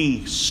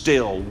 he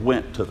still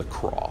went to the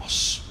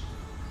cross.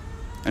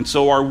 And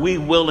so are we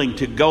willing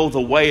to go the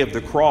way of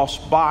the cross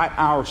by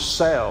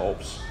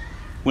ourselves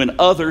when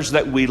others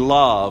that we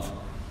love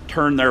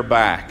turn their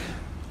back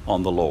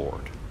on the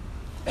Lord?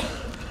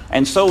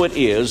 And so it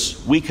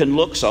is, we can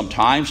look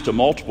sometimes to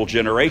multiple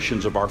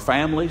generations of our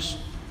families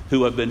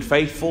who have been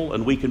faithful,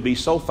 and we can be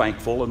so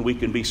thankful and we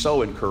can be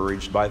so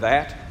encouraged by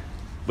that.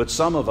 But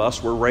some of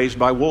us were raised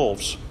by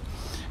wolves,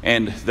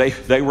 and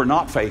they were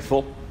not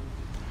faithful.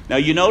 Now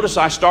you notice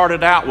I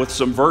started out with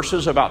some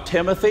verses about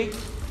Timothy,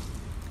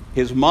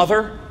 his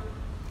mother,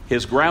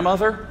 his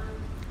grandmother.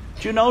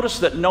 Did you notice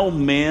that no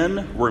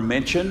men were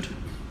mentioned?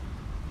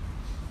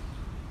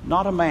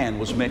 Not a man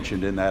was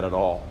mentioned in that at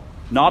all.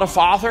 Not a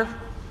father,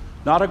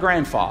 not a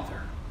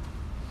grandfather.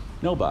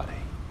 Nobody.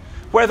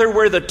 Whether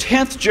we're the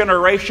 10th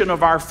generation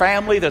of our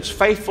family that's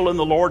faithful in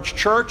the Lord's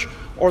church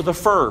or the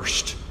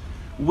first,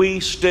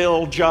 we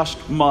still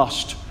just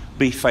must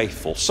be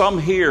faithful. Some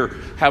here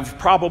have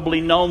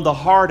probably known the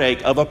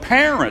heartache of a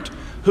parent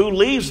who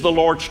leaves the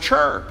Lord's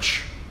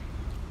church.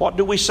 What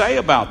do we say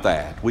about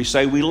that? We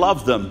say we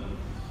love them,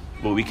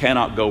 but we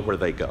cannot go where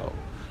they go.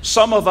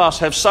 Some of us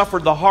have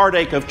suffered the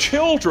heartache of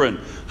children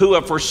who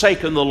have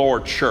forsaken the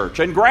Lord's church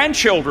and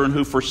grandchildren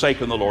who've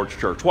forsaken the Lord's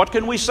church. What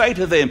can we say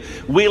to them?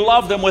 We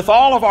love them with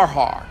all of our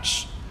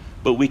hearts,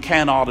 but we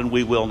cannot and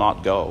we will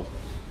not go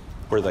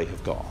where they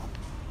have gone.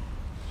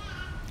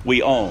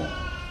 We own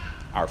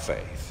our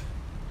faith.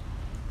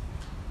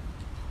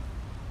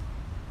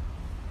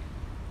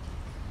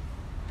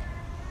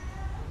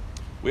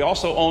 We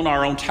also own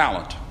our own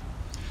talent.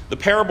 The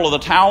parable of the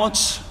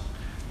talents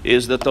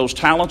is that those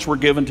talents were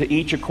given to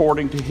each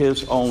according to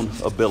his own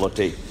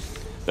ability.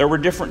 There were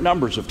different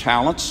numbers of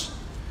talents,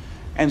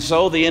 and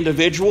so the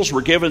individuals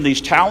were given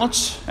these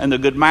talents, and the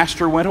good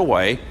master went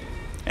away,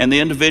 and the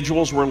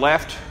individuals were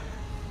left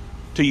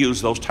to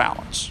use those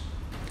talents.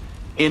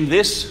 In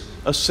this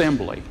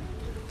assembly,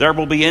 there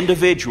will be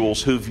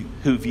individuals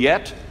who've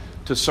yet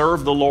to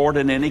serve the Lord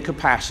in any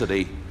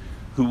capacity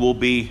who will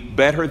be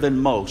better than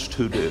most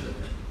who do.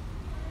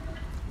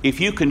 If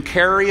you can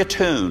carry a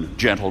tune,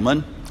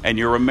 gentlemen, and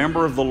you're a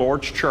member of the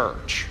Lord's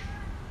church,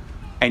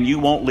 and you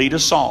won't lead a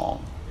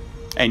song,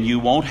 and you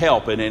won't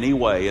help in any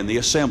way in the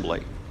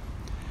assembly,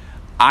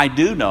 I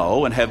do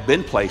know and have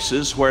been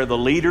places where the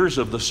leaders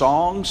of the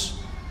songs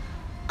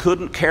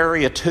couldn't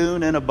carry a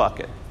tune in a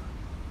bucket.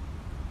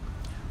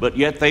 But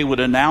yet they would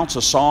announce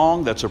a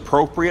song that's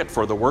appropriate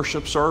for the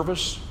worship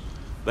service.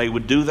 They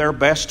would do their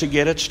best to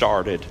get it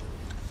started,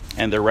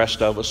 and the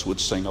rest of us would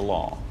sing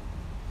along.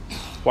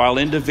 While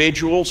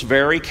individuals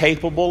very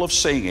capable of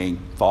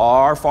singing,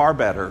 far, far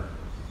better,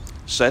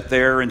 sit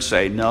there and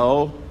say,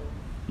 no,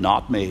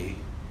 not me,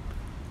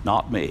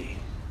 not me.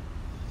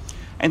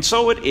 And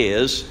so it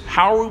is,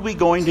 how are we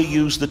going to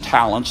use the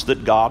talents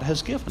that God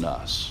has given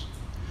us?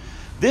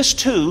 This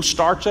too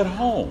starts at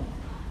home.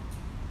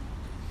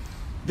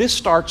 This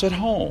starts at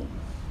home.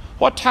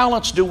 What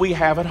talents do we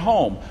have at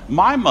home?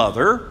 My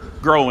mother,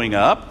 growing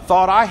up,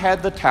 thought I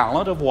had the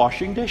talent of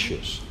washing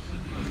dishes.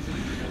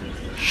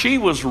 She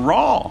was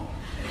wrong.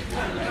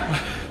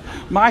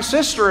 My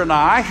sister and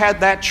I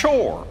had that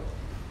chore.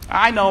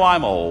 I know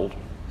I'm old.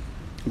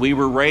 We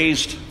were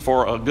raised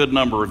for a good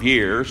number of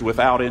years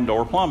without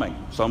indoor plumbing.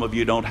 Some of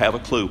you don't have a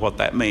clue what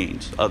that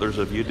means. Others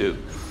of you do.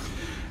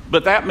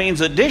 But that means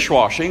that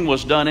dishwashing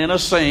was done in a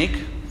sink,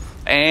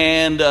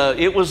 and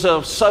it was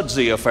a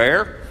sudsy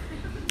affair.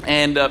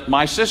 And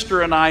my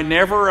sister and I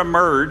never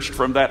emerged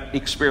from that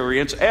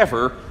experience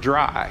ever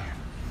dry.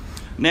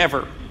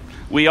 Never.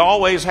 We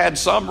always had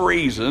some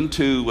reason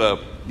to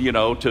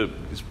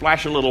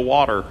splash a little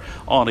water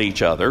on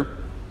each other.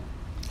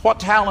 What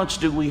talents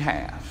do we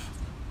have?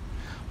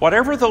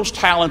 Whatever those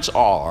talents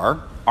are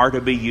to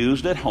be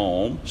used at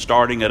home,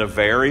 starting at a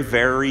very,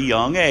 very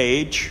young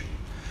age.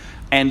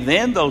 And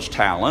then those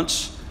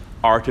talents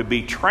are to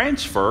be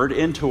transferred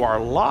into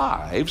our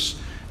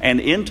lives and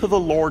into the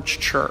Lord's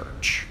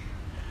church.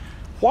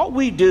 What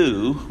we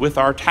do with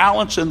our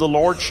talents in the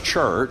Lord's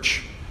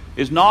church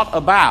is not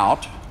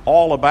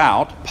all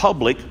about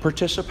public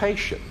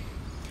participation.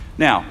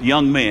 Now,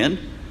 young men,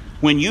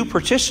 when you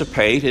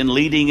participate in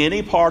leading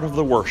any part of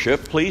the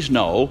worship, please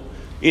know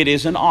it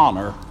is an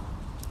honor,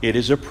 it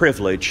is a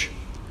privilege,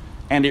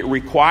 and it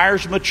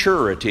requires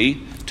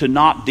maturity to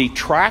not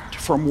detract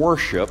from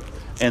worship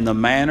in the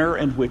manner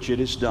in which it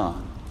is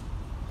done.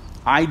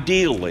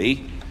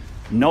 Ideally,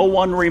 no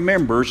one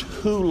remembers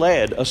who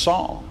led a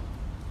song.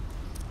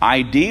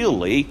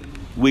 Ideally,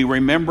 we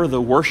remember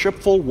the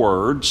worshipful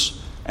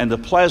words and the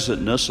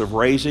pleasantness of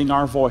raising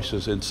our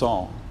voices in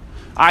song.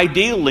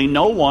 Ideally,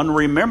 no one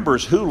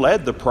remembers who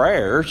led the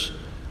prayers,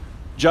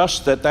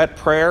 just that that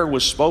prayer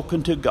was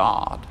spoken to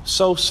God,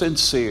 so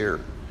sincere,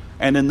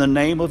 and in the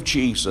name of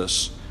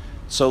Jesus,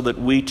 so that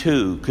we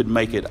too could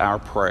make it our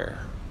prayer.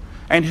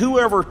 And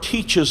whoever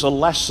teaches a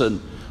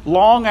lesson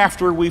long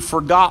after we've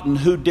forgotten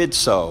who did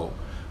so,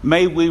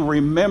 may we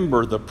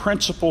remember the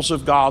principles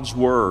of God's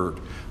Word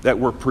that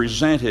were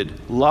presented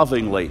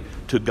lovingly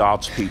to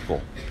God's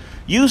people.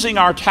 Using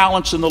our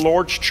talents in the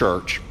Lord's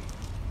church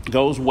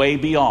goes way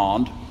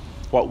beyond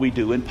what we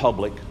do in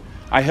public.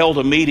 I held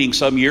a meeting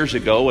some years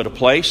ago at a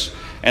place,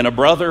 and a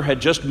brother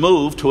had just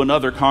moved to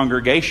another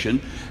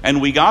congregation,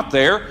 and we got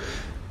there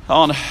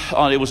on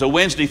it was a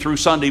Wednesday through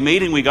Sunday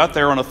meeting. We got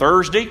there on a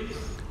Thursday,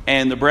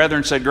 and the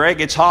brethren said,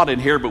 "Greg, it's hot in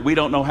here, but we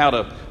don't know how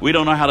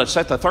to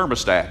set the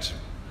thermostats."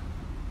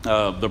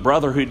 The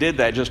brother who did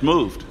that just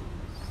moved.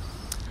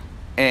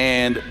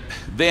 And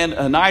then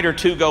a night or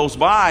two goes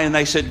by, and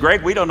they said,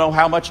 "Greg, we don't know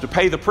how much to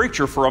pay the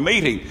preacher for a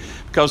meeting,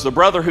 because the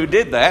brother who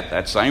did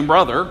that same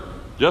brother,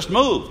 just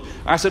moved."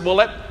 I said, "Well,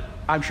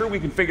 I'm sure we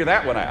can figure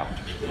that one out."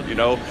 You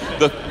know,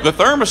 the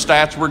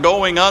thermostats were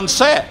going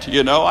unset.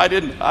 You know, I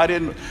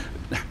didn't.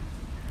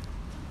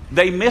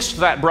 They missed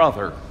that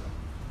brother,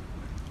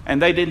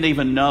 and they didn't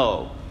even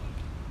know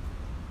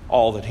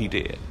all that he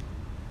did.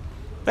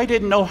 They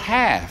didn't know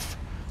half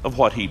of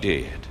what he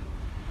did.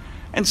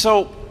 And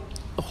so,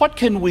 what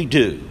can we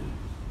do?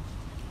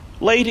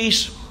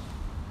 Ladies,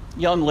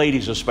 young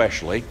ladies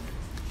especially,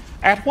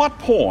 at what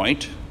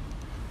point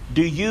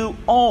do you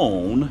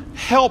own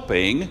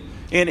helping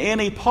in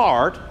any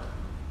part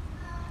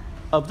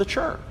of the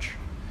church?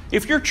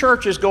 If your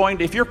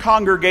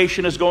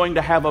congregation is going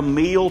to have a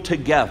meal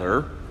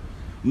together,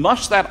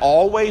 must that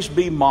always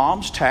be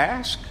mom's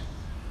task?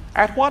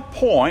 At what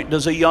point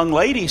does a young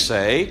lady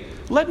say,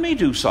 "Let me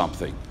do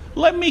something.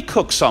 Let me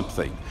cook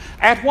something"?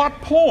 At what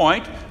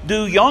point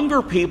do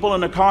younger people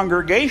in a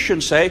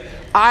congregation say,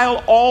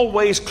 "I'll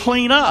always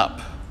clean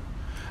up"?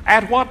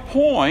 At what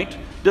point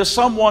does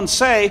someone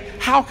say,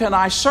 "How can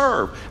I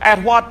serve"?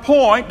 At what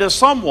point does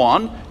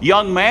someone,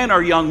 young man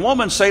or young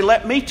woman, say,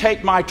 "Let me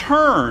take my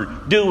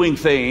turn doing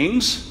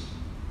things"?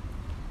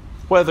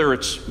 Whether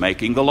it's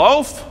making the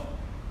loaf,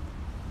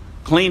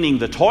 cleaning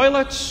the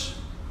toilets,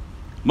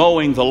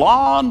 mowing the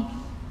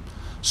lawn,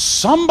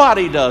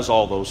 somebody does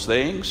all those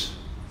things.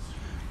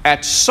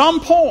 At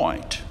some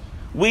point,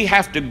 we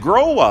have to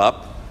grow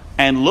up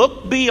and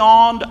look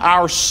beyond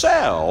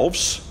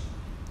ourselves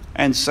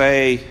and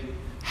say,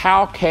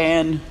 how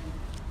can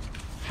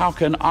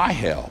I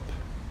help?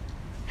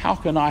 How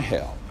can I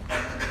help?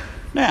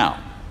 Now,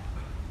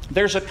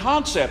 there's a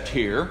concept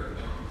here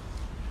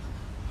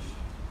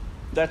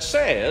that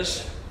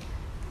says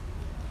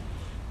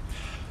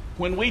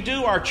when we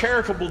do our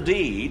charitable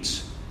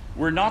deeds,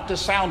 we're not to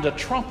sound a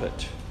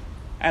trumpet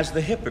as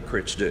the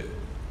hypocrites do.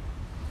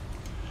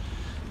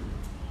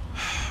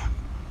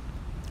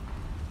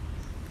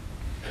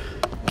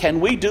 Can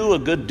we do a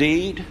good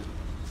deed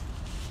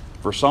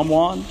for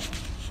someone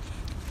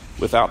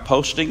without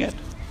posting it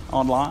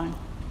online?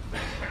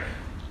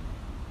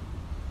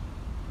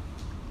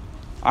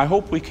 I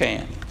hope we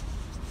can.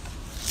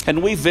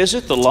 Can we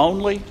visit the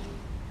lonely?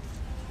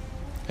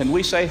 Can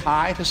we say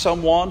hi to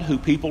someone who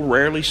people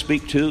rarely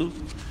speak to?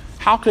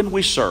 How can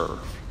we serve?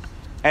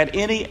 At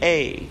any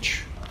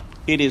age,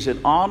 it is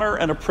an honor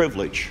and a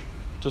privilege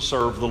to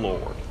serve the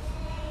Lord.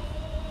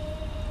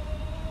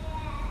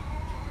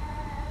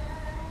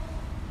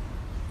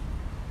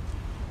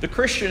 The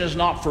Christian is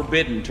not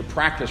forbidden to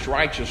practice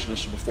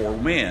righteousness before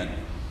men.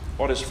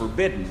 What is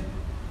forbidden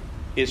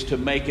is to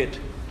make it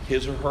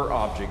his or her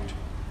object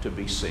to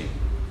be seen.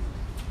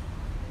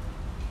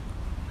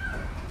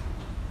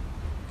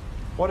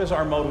 What is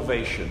our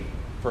motivation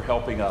for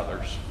helping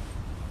others?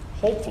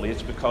 Hopefully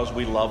it's because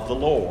we love the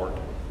Lord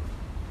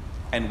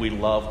and we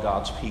love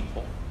God's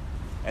people.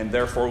 And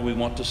therefore we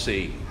want to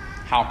see,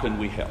 how can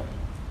we help?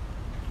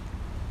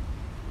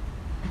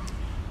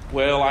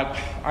 Well,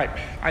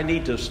 I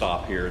need to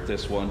stop here at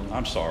this one.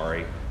 I'm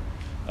sorry.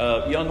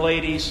 Young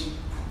ladies,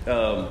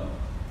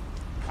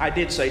 I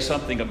did say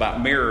something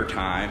about mirror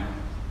time,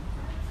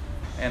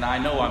 and I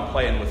know I'm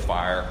playing with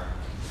fire.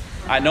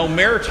 I know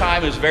mirror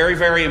time is very,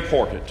 very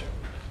important.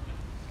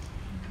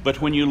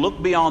 But when you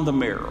look beyond the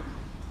mirror,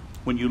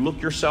 when you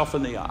look yourself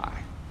in the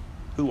eye,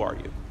 who are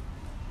you?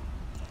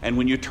 And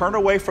when you turn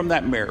away from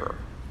that mirror,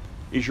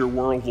 is your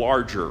world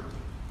larger?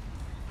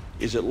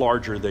 Is it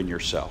larger than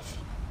yourself?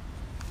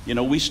 You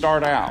know, we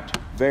start out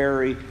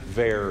very,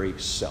 very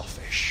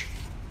selfish.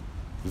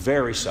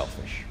 Very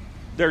selfish.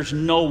 There's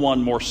no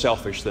one more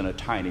selfish than a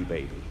tiny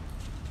baby.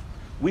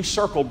 We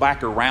circle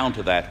back around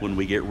to that when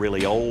we get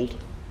really old.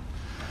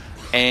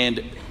 And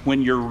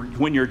when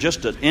you're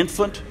just an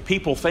infant,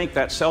 people think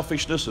that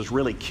selfishness is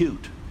really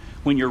cute.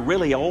 When you're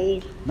really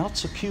old, not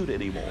so cute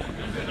anymore.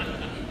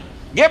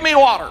 Get me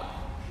water.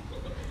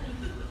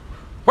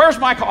 Where's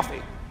my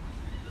coffee?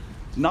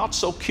 not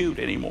so cute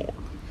anymore.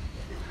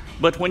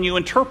 But when you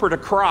interpret a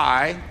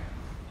cry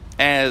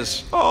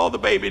as, oh, the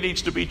baby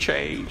needs to be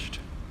changed,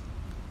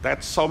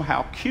 that's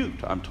somehow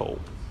cute, I'm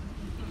told.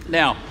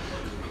 Now,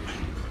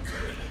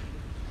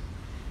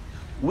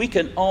 we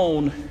can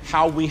own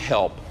how we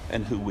help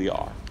and who we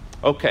are.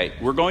 Okay,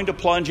 we're going to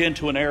plunge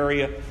into an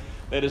area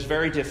that is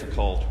very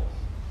difficult,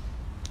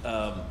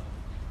 but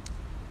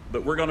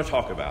we're going to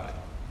talk about it.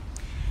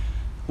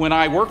 When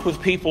I work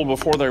with people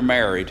before they're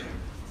married,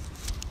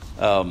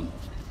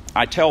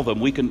 I tell them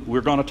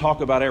we're going to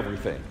talk about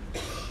everything.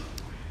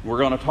 We're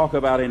going to talk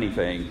about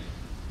anything,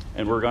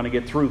 and we're going to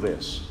get through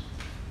this.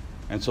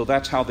 And so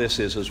that's how this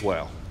is as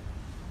well.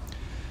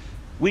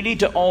 We need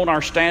to own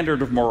our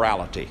standard of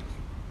morality.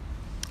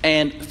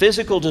 And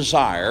physical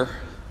desire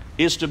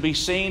is to be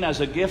seen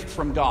as a gift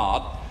from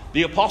God.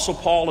 The Apostle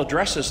Paul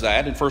addresses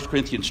that in 1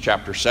 Corinthians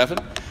chapter 7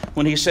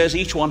 when he says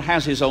each one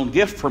has his own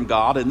gift from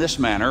God in this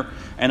manner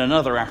and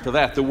another after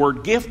that. The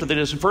word gift that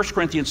is in 1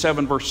 Corinthians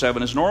 7 verse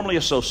 7 is normally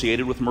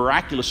associated with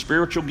miraculous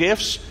spiritual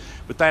gifts,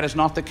 but that is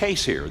not the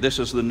case here. This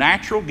is the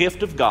natural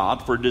gift of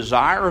God for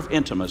desire of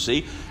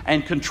intimacy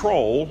and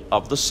control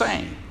of the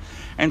same.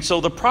 And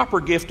so the proper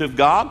gift of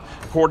God,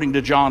 according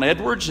to John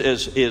Edwards,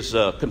 is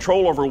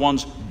control over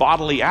one's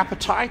bodily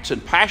appetites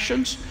and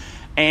passions,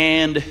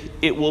 and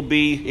it will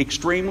be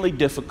extremely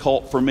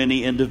difficult for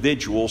many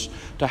individuals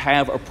to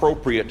have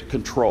appropriate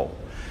control.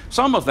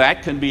 Some of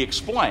that can be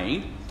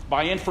explained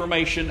by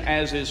information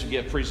as is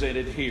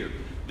presented here.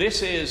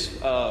 This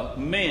is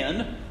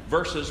men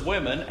versus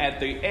women at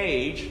the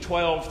age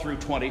 12 through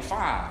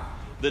 25.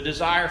 The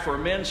desire for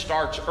men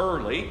starts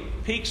early,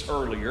 peaks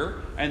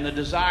earlier, and the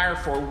desire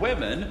for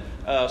women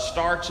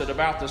starts at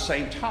about the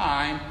same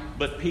time,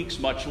 but peaks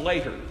much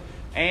later.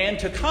 And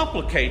to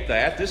complicate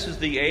that, this is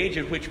the age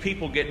at which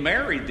people get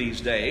married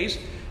these days.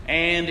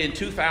 And in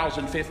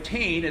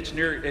 2015,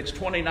 it's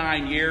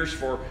 29 years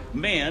for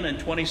men and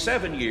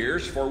 27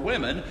 years for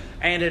women,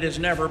 and it has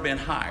never been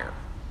higher.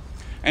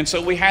 And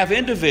so we have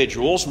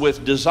individuals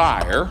with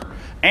desire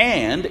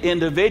and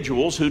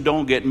individuals who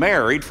don't get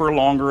married for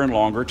longer and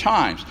longer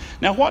times.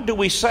 Now, what do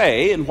we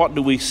say and what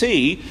do we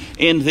see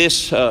in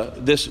this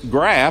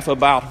graph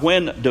about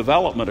when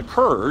development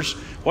occurs?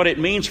 What it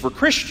means for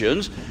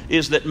Christians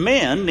is that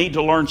men need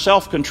to learn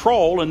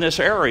self-control in this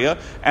area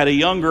at a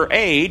younger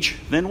age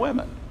than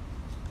women.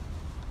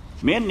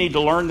 Men need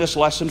to learn this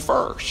lesson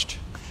first.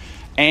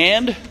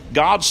 And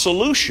God's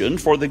solution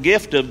for the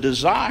gift of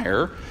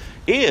desire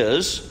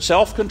is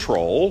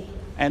self-control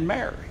and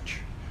marriage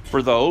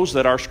for those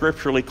that are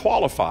scripturally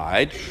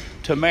qualified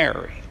to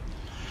marry.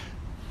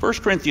 1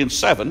 Corinthians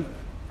 7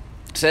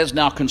 says,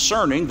 "Now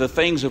concerning the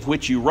things of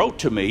which you wrote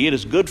to me, it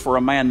is good for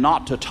a man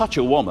not to touch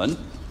a woman.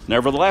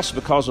 Nevertheless,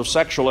 because of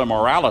sexual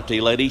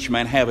immorality, let each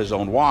man have his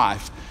own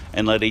wife,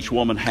 and let each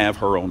woman have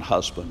her own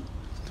husband."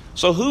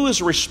 So who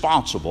is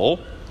responsible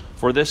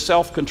for this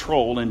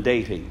self-control in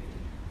dating?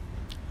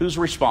 Who's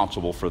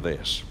responsible for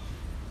this?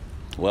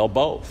 Well,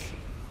 both.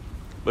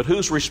 But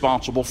who's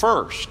responsible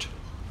first?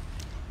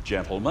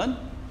 Gentlemen,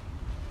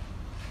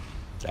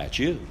 that's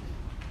you.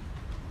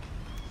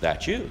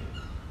 That's you.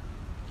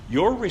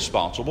 You're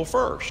responsible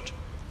first.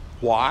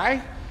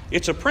 Why?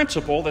 It's a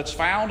principle that's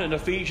found in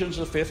Ephesians,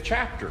 the 5th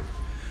chapter,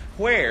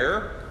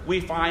 where we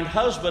find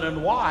husband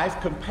and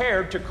wife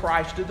compared to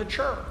Christ and the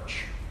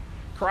church.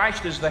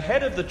 Christ is the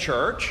head of the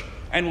church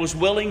and was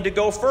willing to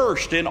go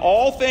first in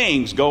all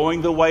things,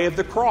 going the way of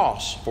the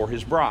cross for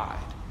his bride.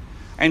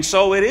 And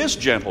so it is,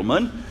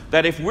 gentlemen,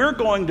 that if we're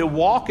going to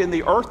walk in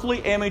the earthly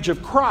image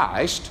of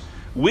Christ,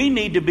 we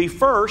need to be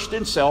first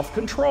in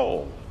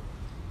self-control.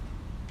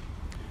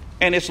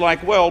 And it's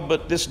like, well,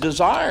 but this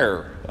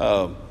desire,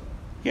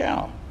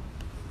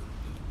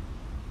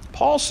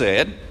 Paul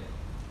said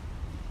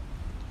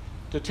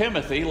to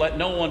Timothy, let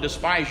no one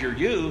despise your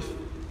youth,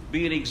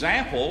 be an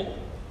example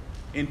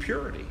in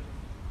purity.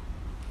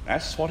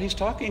 That's what he's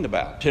talking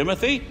about.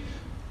 Timothy,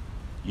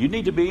 you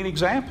need to be an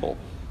example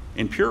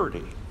in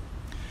purity.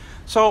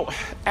 So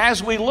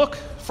as we look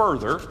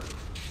further,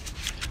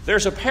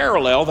 there's a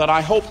parallel that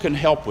I hope can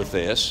help with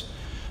this,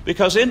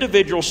 because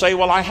individuals say,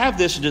 well, I have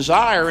this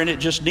desire and it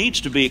just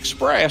needs to be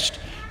expressed.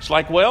 It's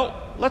like, well,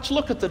 let's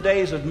look at the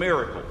days of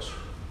miracles.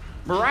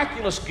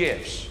 Miraculous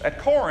gifts. At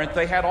Corinth,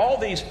 they had all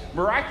these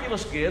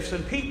miraculous gifts,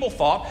 and people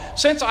thought,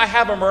 since I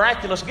have a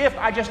miraculous gift,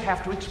 I just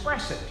have to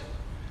express it.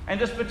 And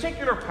this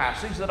particular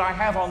passage that I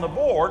have on the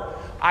board,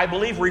 I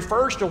believe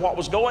refers to what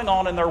was going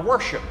on in their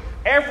worship.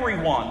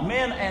 Everyone,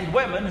 men and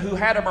women who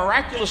had a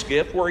miraculous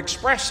gift, were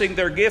expressing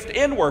their gift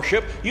in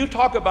worship. You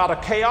talk about a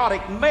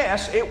chaotic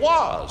mess, it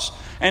was.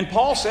 And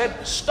Paul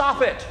said,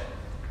 stop it.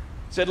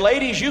 He said,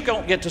 ladies, you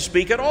don't get to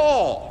speak at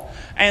all.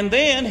 And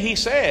then he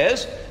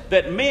says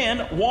that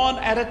men one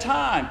at a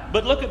time.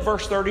 But look at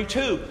verse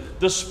 32.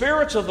 The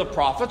spirits of the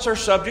prophets are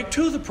subject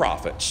to the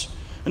prophets.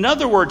 In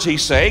other words,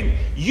 he's saying,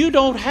 you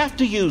don't have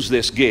to use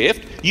this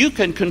gift. You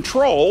can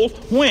control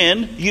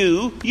when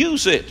you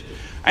use it.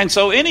 And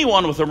so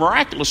anyone with a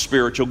miraculous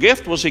spiritual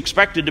gift was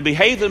expected to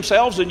behave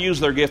themselves and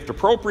use their gift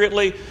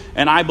appropriately.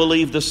 And I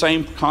believe the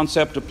same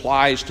concept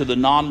applies to the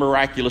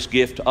non-miraculous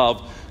gift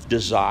of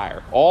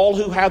desire. All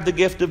who have the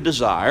gift of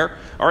desire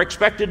are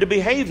expected to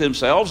behave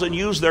themselves and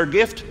use their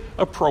gift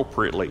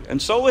appropriately.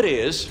 And so it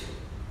is.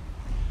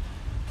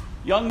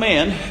 Young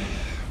men,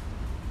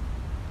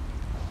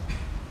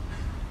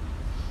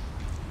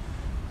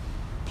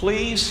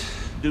 please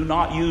do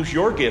not use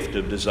your gift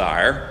of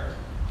desire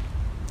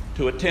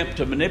to attempt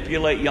to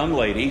manipulate young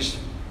ladies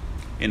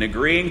in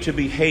agreeing to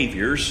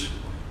behaviors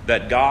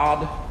that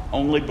God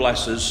only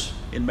blesses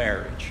in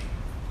marriage.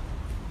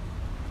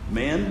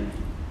 Men,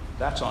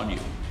 that's on you.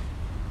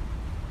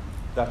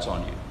 That's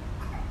on you.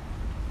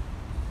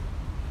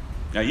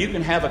 Now, you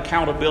can have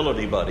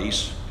accountability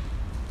buddies,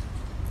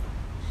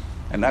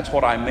 and that's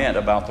what I meant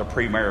about the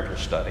premarital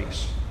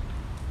studies.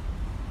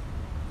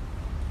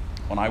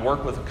 When I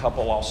work with a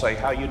couple, I'll say,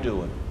 how you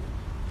doing?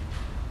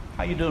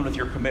 How you doing with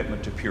your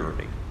commitment to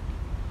purity?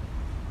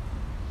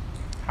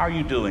 How are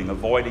you doing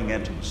avoiding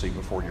intimacy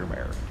before you're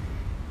married?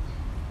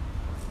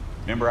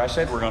 Remember, I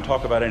said we're going to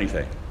talk about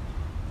anything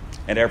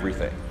and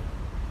everything.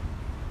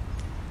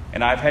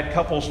 And I've had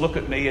couples look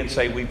at me and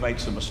say, we've made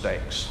some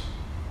mistakes.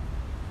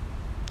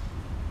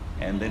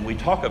 And then we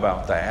talk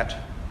about that.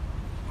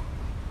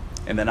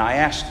 And then I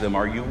ask them,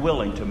 are you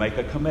willing to make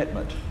a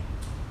commitment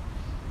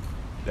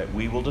that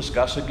we will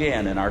discuss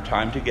again in our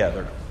time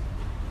together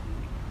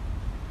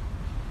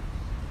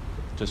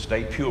to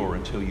stay pure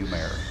until you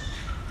marry?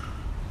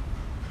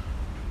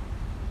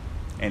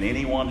 And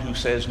anyone who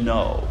says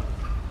no,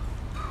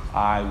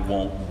 I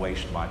won't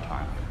waste my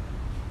time.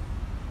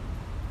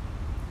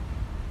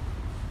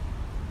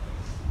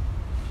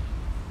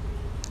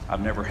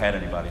 I've never had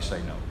anybody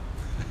say no.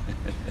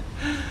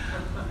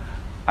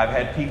 I've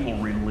had people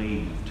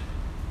relieved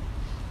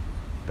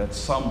that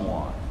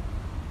someone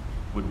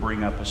would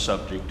bring up a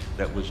subject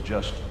that was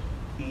just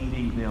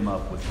eating them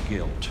up with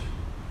guilt.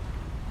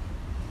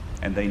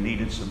 And they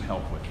needed some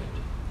help with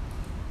it.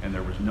 And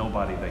there was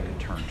nobody they could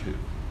turn to.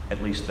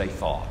 At least they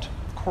thought.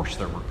 Of course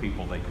there were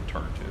people they could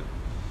turn to.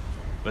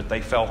 But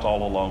they felt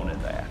all alone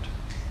in that.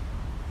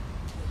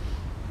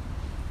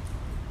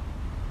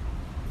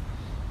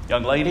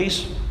 Young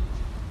ladies,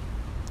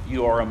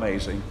 you are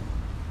amazing.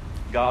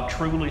 God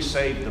truly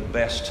saved the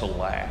best to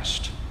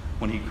last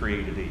when He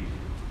created Eve.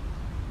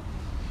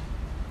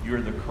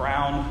 You're the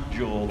crown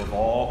jewel of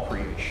all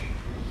creation.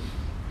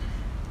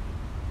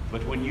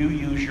 But when you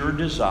use your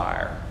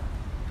desire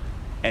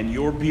and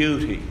your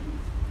beauty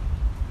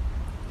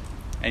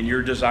and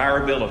your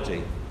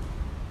desirability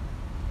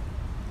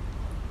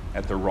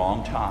at the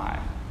wrong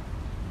time,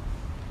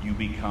 you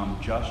become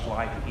just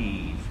like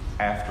Eve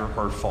after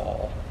her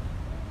fall,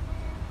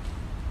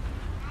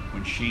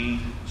 when she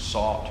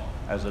sought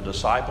as a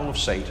disciple of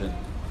Satan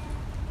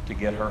to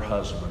get her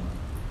husband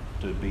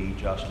to be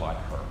just like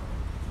her.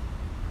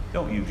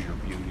 Don't use your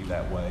beauty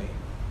that way.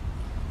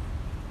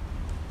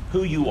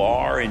 Who you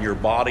are in your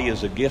body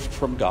is a gift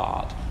from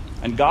God.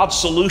 And God's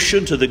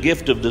solution to the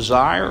gift of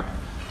desire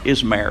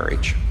is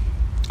marriage.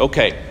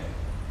 Okay,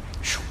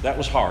 that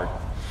was hard.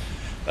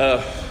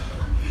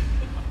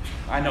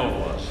 I know it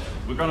was.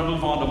 We're going to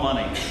move on to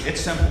money. It's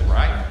simple,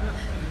 right?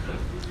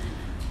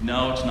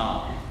 No, it's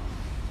not.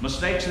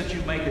 Mistakes that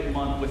you make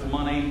with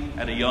money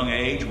at a young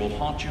age will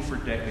haunt you for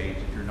decades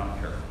if you're not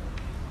careful.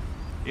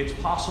 It's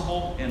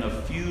possible in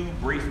a few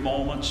brief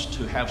moments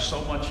to have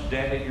so much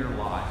debt in your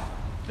life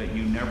that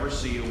you never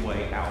see a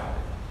way out of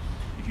it.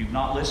 If you've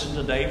not listened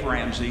to Dave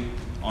Ramsey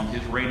on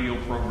his radio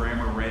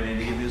program or read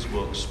any of his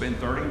books, spend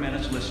 30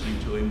 minutes listening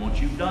to him. Once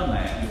you've done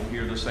that, you'll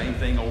hear the same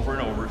thing over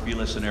and over if you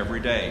listen every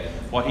day.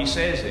 What he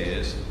says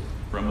is,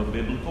 from a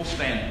biblical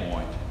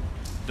standpoint,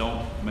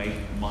 don't make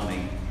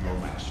money your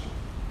master.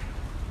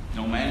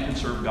 No man can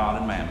serve God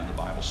and mammon, the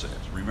Bible says.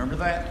 Remember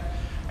that?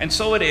 And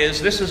so it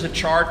is. This is a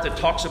chart that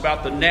talks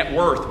about the net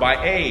worth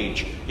by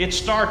age. It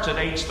starts at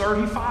age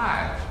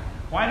 35.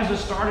 Why does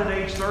it start at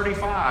age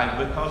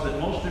 35? Because at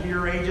most of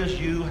your ages,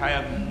 you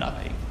have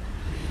nothing.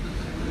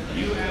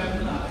 You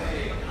have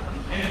nothing.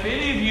 And if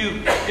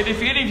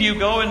any of you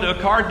go into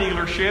a car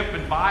dealership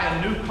and buy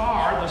a new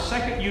car, the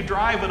second you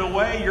drive it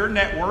away, your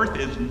net worth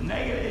is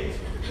negative.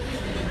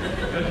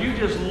 Because you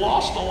just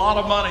lost a lot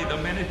of money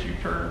the minute you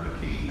turned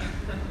the key.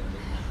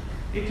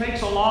 It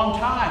takes a long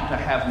time to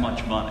have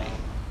much money.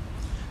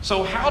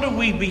 So how do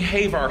we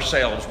behave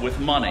ourselves with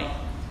money?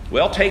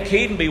 Well, take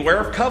heed and beware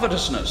of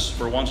covetousness,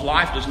 for one's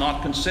life does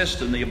not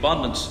consist in the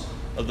abundance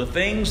of the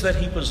things that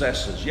he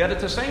possesses. Yet at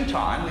the same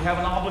time, we have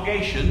an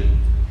obligation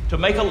to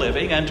make a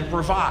living and to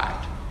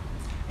provide.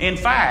 In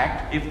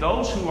fact, if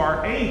those who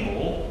are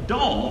able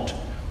don't,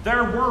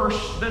 they're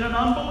worse than an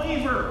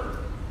unbeliever.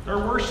 They're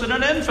worse than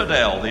an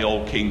infidel, the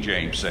old King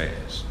James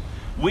says.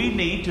 We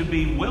need to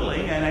be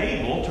willing and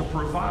able to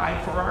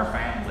provide for our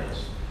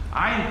families.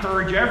 I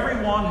encourage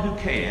everyone who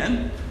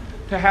can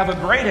to have a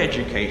great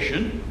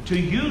education, to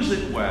use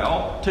it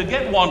well, to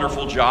get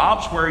wonderful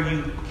jobs where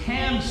you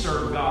can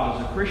serve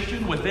God as a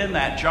Christian within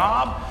that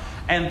job,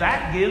 And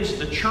that gives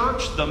the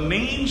church the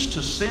means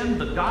to send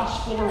the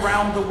gospel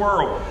around the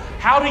world.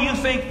 How do you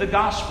think the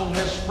gospel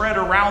has spread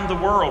around the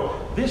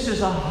world? This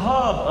is a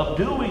hub of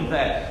doing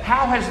that.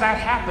 How has that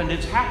happened?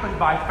 It's happened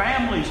by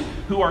families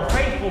who are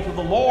faithful to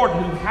the Lord,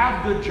 who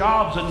have good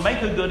jobs and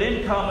make a good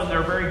income, and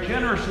they're very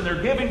generous and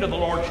they're giving to the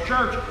Lord's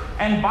church.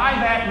 And by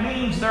that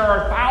means, there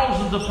are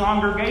thousands of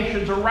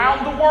congregations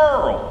around the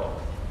world.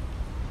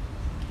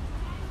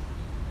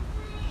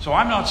 So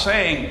I'm not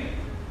saying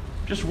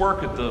just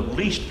work at the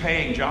least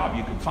paying job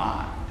you can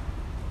find.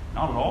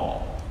 Not at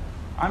all.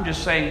 I'm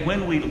just saying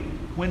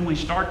when we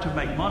start to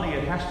make money,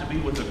 it has to be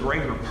with a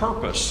greater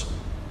purpose.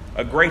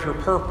 A greater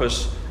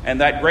purpose,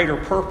 and that greater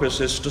purpose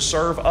is to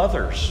serve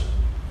others.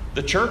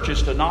 The church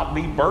is to not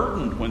be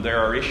burdened when there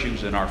are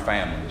issues in our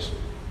families.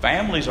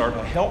 Families are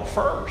to help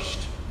first.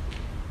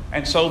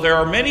 And so there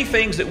are many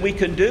things that we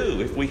can do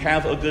if we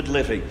have a good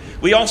living.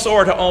 We also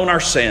are to own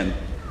our sin.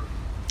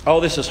 Oh,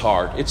 this is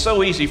hard. It's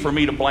so easy for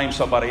me to blame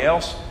somebody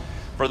else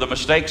for the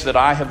mistakes that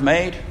I have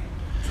made.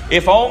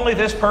 If only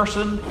this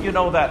person, you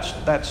know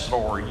that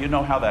story. You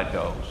know how that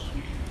goes.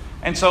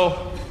 And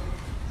so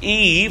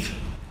Eve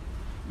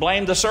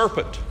blamed the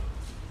serpent.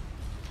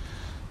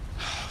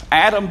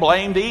 Adam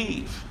blamed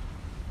Eve.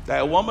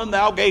 That woman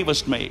thou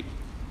gavest me.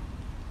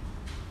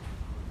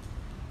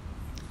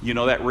 You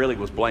know, that really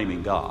was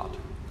blaming God.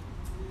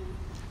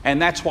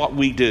 And that's what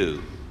we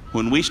do.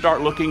 When we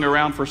start looking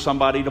around for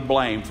somebody to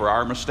blame for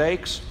our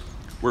mistakes,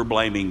 we're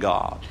blaming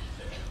God.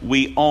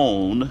 We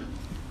own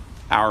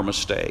our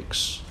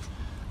mistakes.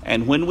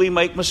 And when we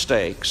make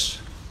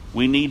mistakes,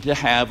 we need to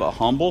have a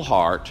humble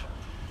heart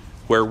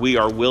where we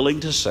are willing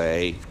to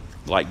say,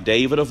 like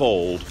David of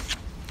old,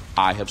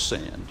 I have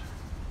sinned.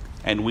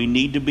 And we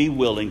need to be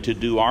willing to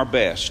do our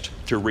best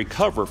to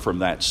recover from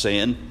that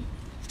sin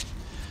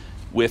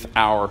with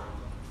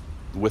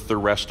the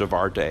rest of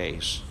our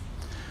days.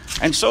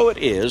 And so it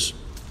is,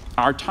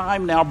 our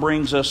time now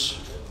brings us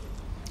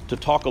to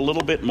talk a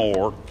little bit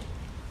more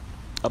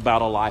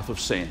about a life of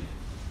sin.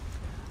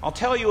 I'll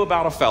tell you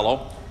about a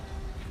fellow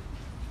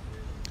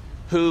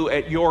who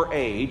at your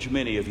age,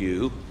 many of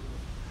you,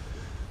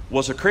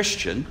 was a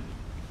Christian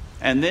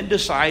and then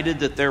decided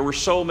that there were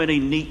so many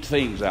neat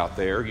things out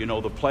there, you know,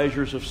 the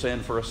pleasures of sin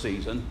for a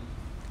season.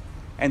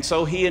 And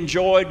so he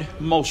enjoyed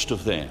most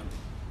of them.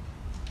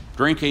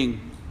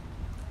 Drinking,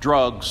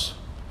 drugs,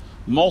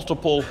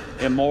 multiple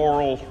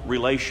immoral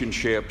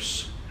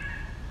relationships,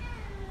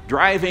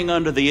 driving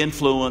under the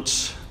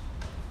influence,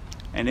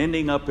 and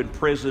ending up in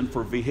prison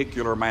for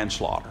vehicular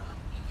manslaughter.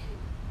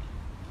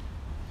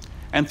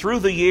 And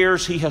through the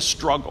years, he has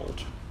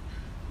struggled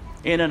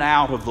in and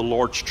out of the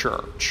Lord's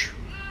church.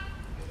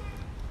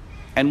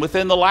 And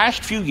within the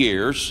last few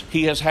years,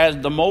 he has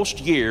had the most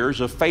years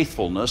of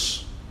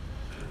faithfulness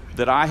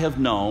that I have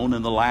known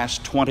in the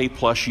last 20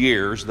 plus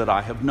years that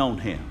I have known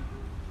him.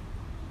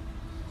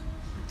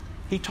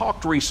 He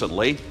talked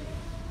recently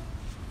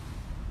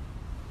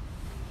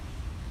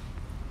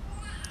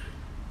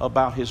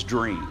about his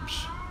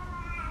dreams.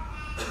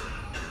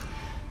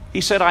 He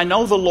said, I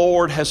know the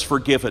Lord has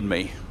forgiven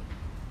me.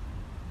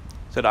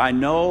 He said, I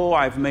know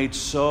I've made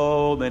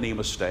so many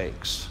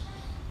mistakes.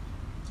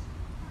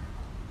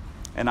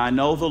 And I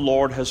know the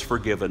Lord has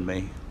forgiven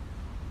me.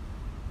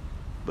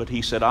 But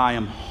he said, I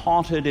am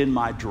haunted in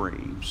my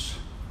dreams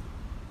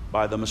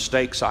by the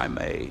mistakes I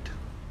made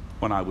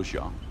when I was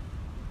young.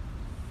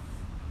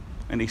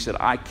 And he said,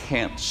 I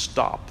can't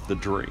stop the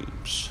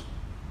dreams.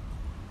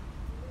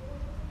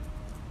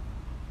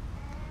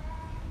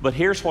 But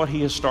here's what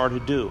he has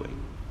started doing.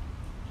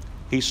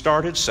 He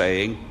started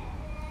saying,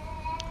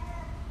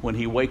 when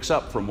he wakes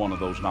up from one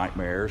of those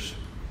nightmares,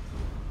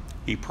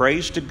 he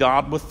prays to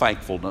God with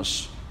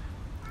thankfulness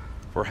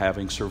for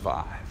having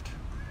survived.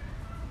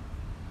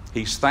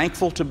 He's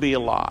thankful to be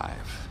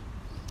alive.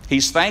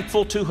 He's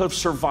thankful to have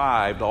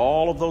survived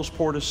all of those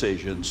poor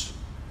decisions.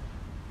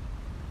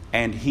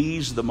 And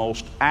he's the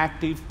most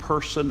active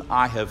person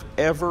I have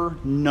ever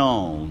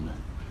known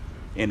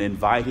in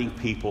inviting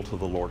people to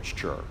the Lord's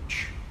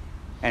church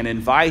and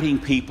inviting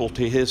people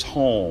to his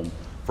home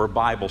for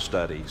Bible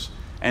studies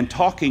and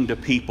talking to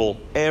people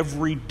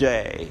every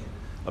day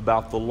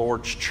about the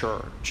Lord's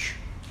church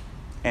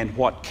and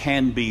what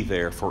can be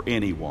there for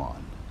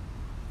anyone.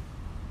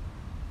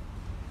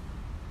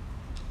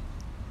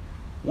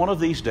 One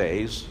of these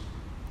days,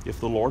 if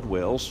the Lord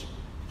wills,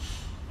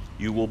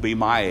 you will be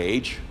my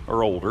age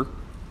or older,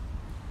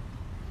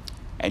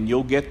 and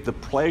you'll get the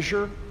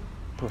pleasure,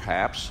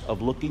 perhaps,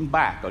 of looking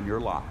back on your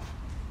life.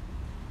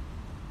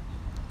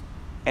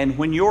 And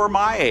when you're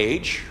my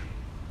age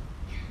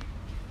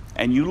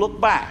and you look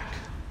back,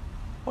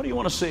 what do you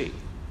want to see?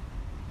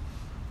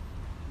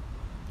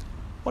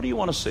 What do you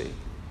want to see?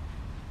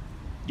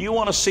 Do you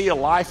want to see a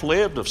life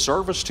lived of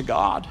service to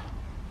God?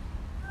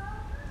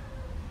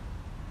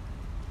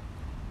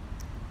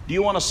 Do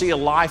you want to see a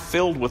life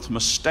filled with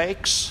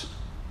mistakes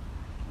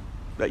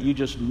that you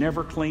just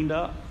never cleaned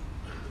up?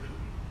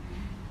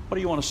 What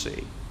do you want to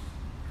see?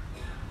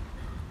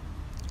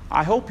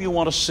 I hope you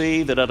want to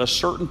see that at a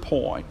certain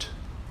point,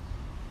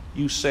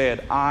 You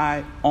said,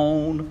 I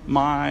own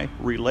my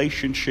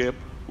relationship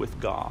with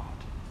God.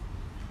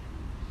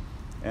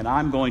 And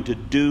I'm going to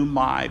do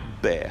my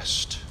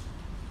best.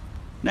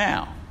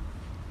 Now,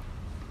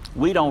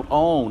 we don't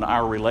own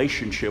our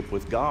relationship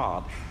with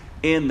God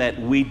in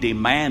that we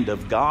demand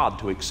of God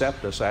to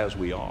accept us as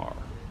we are.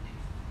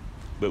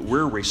 But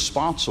we're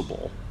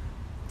responsible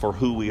for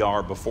who we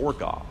are before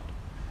God.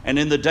 And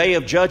in the day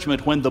of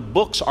judgment, when the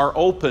books are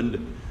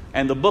opened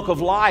and the book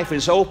of life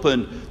is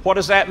opened, what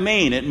does that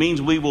mean? It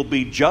means we will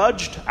be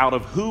judged out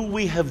of who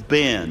we have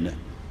been.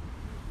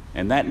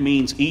 And that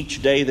means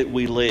each day that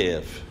we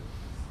live,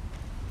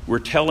 we're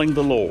telling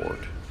the Lord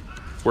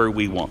where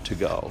we want to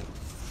go.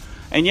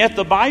 And yet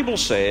the Bible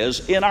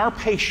says, in our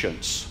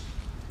patience,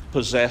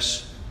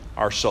 possess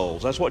our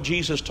souls. That's what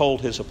Jesus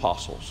told his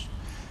apostles.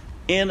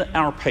 In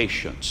our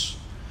patience.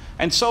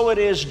 And so it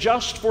is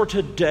just for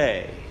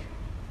today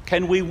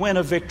can we win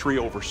a victory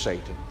over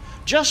Satan.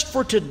 Just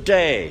for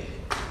today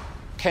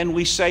can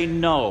we say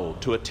no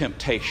to a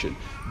temptation.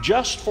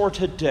 Just for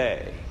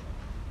today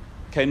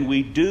can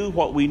we do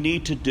what we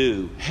need to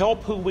do,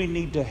 help who we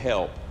need to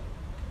help.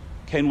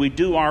 Can we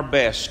do our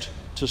best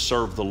to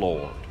serve the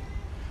Lord?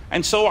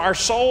 And so our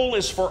soul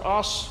is for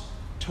us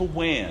to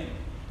win.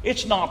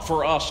 It's not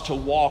for us to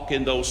walk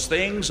in those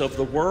things of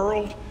the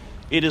world.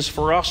 It is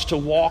for us to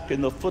walk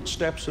in the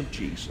footsteps of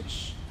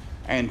Jesus.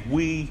 And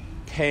we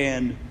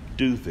can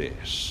do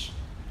this.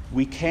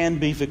 We can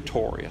be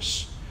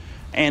victorious.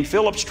 And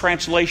Phillips'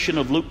 translation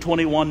of Luke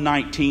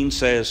 21:19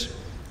 says,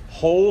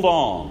 hold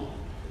on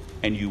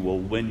and you will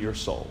win your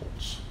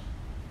souls.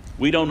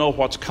 We don't know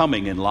what's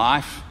coming in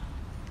life.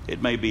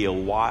 It may be a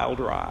wild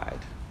ride.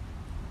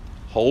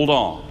 Hold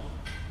on.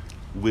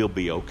 We'll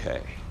be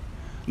okay.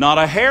 Not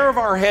a hair of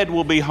our head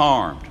will be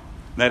harmed.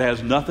 That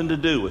has nothing to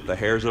do with the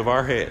hairs of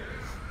our head.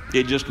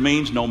 It just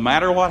means no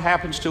matter what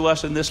happens to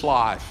us in this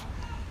life,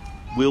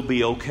 we'll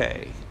be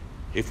okay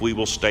if we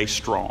will stay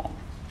strong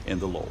in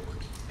the Lord.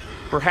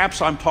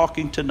 Perhaps I'm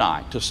talking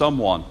tonight to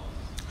someone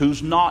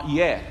who's not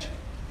yet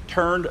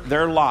turned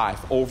their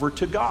life over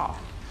to God.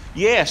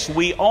 Yes,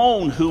 we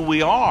own who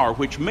we are,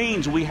 which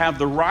means we have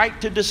the right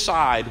to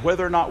decide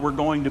whether or not we're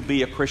going to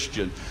be a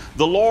Christian.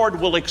 The Lord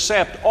will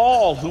accept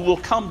all who will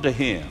come to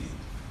Him,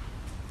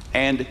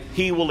 and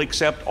He will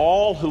accept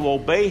all who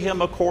obey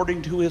Him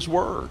according to His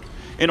word.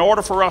 In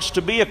order for us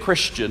to be a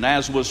Christian,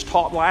 as was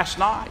taught last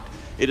night,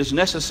 it is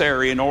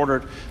necessary in order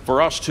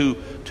for us to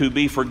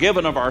be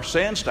forgiven of our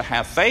sins, to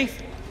have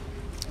faith,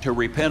 to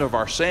repent of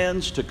our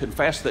sins, to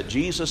confess that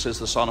Jesus is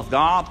the Son of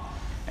God,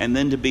 and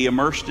then to be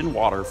immersed in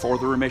water for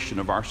the remission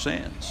of our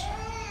sins.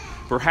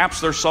 Perhaps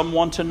there's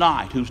someone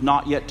tonight who's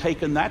not yet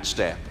taken that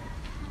step.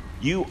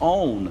 You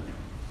own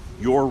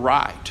your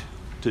right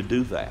to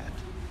do that.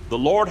 The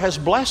Lord has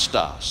blessed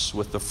us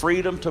with the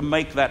freedom to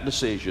make that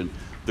decision,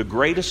 the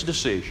greatest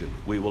decision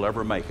we will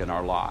ever make in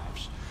our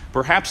lives.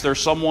 Perhaps there's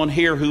someone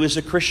here who is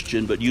a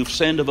Christian, but you've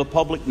sinned of a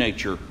public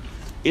nature.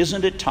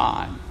 Isn't it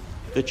time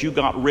that you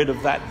got rid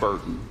of that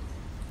burden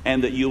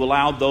and that you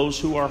allowed those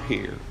who are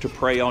here to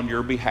pray on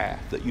your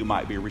behalf that you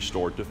might be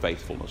restored to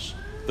faithfulness?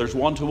 There's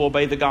one to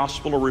obey the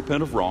gospel or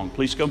repent of wrong.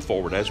 Please come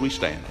forward as we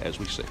stand, as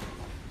we sing.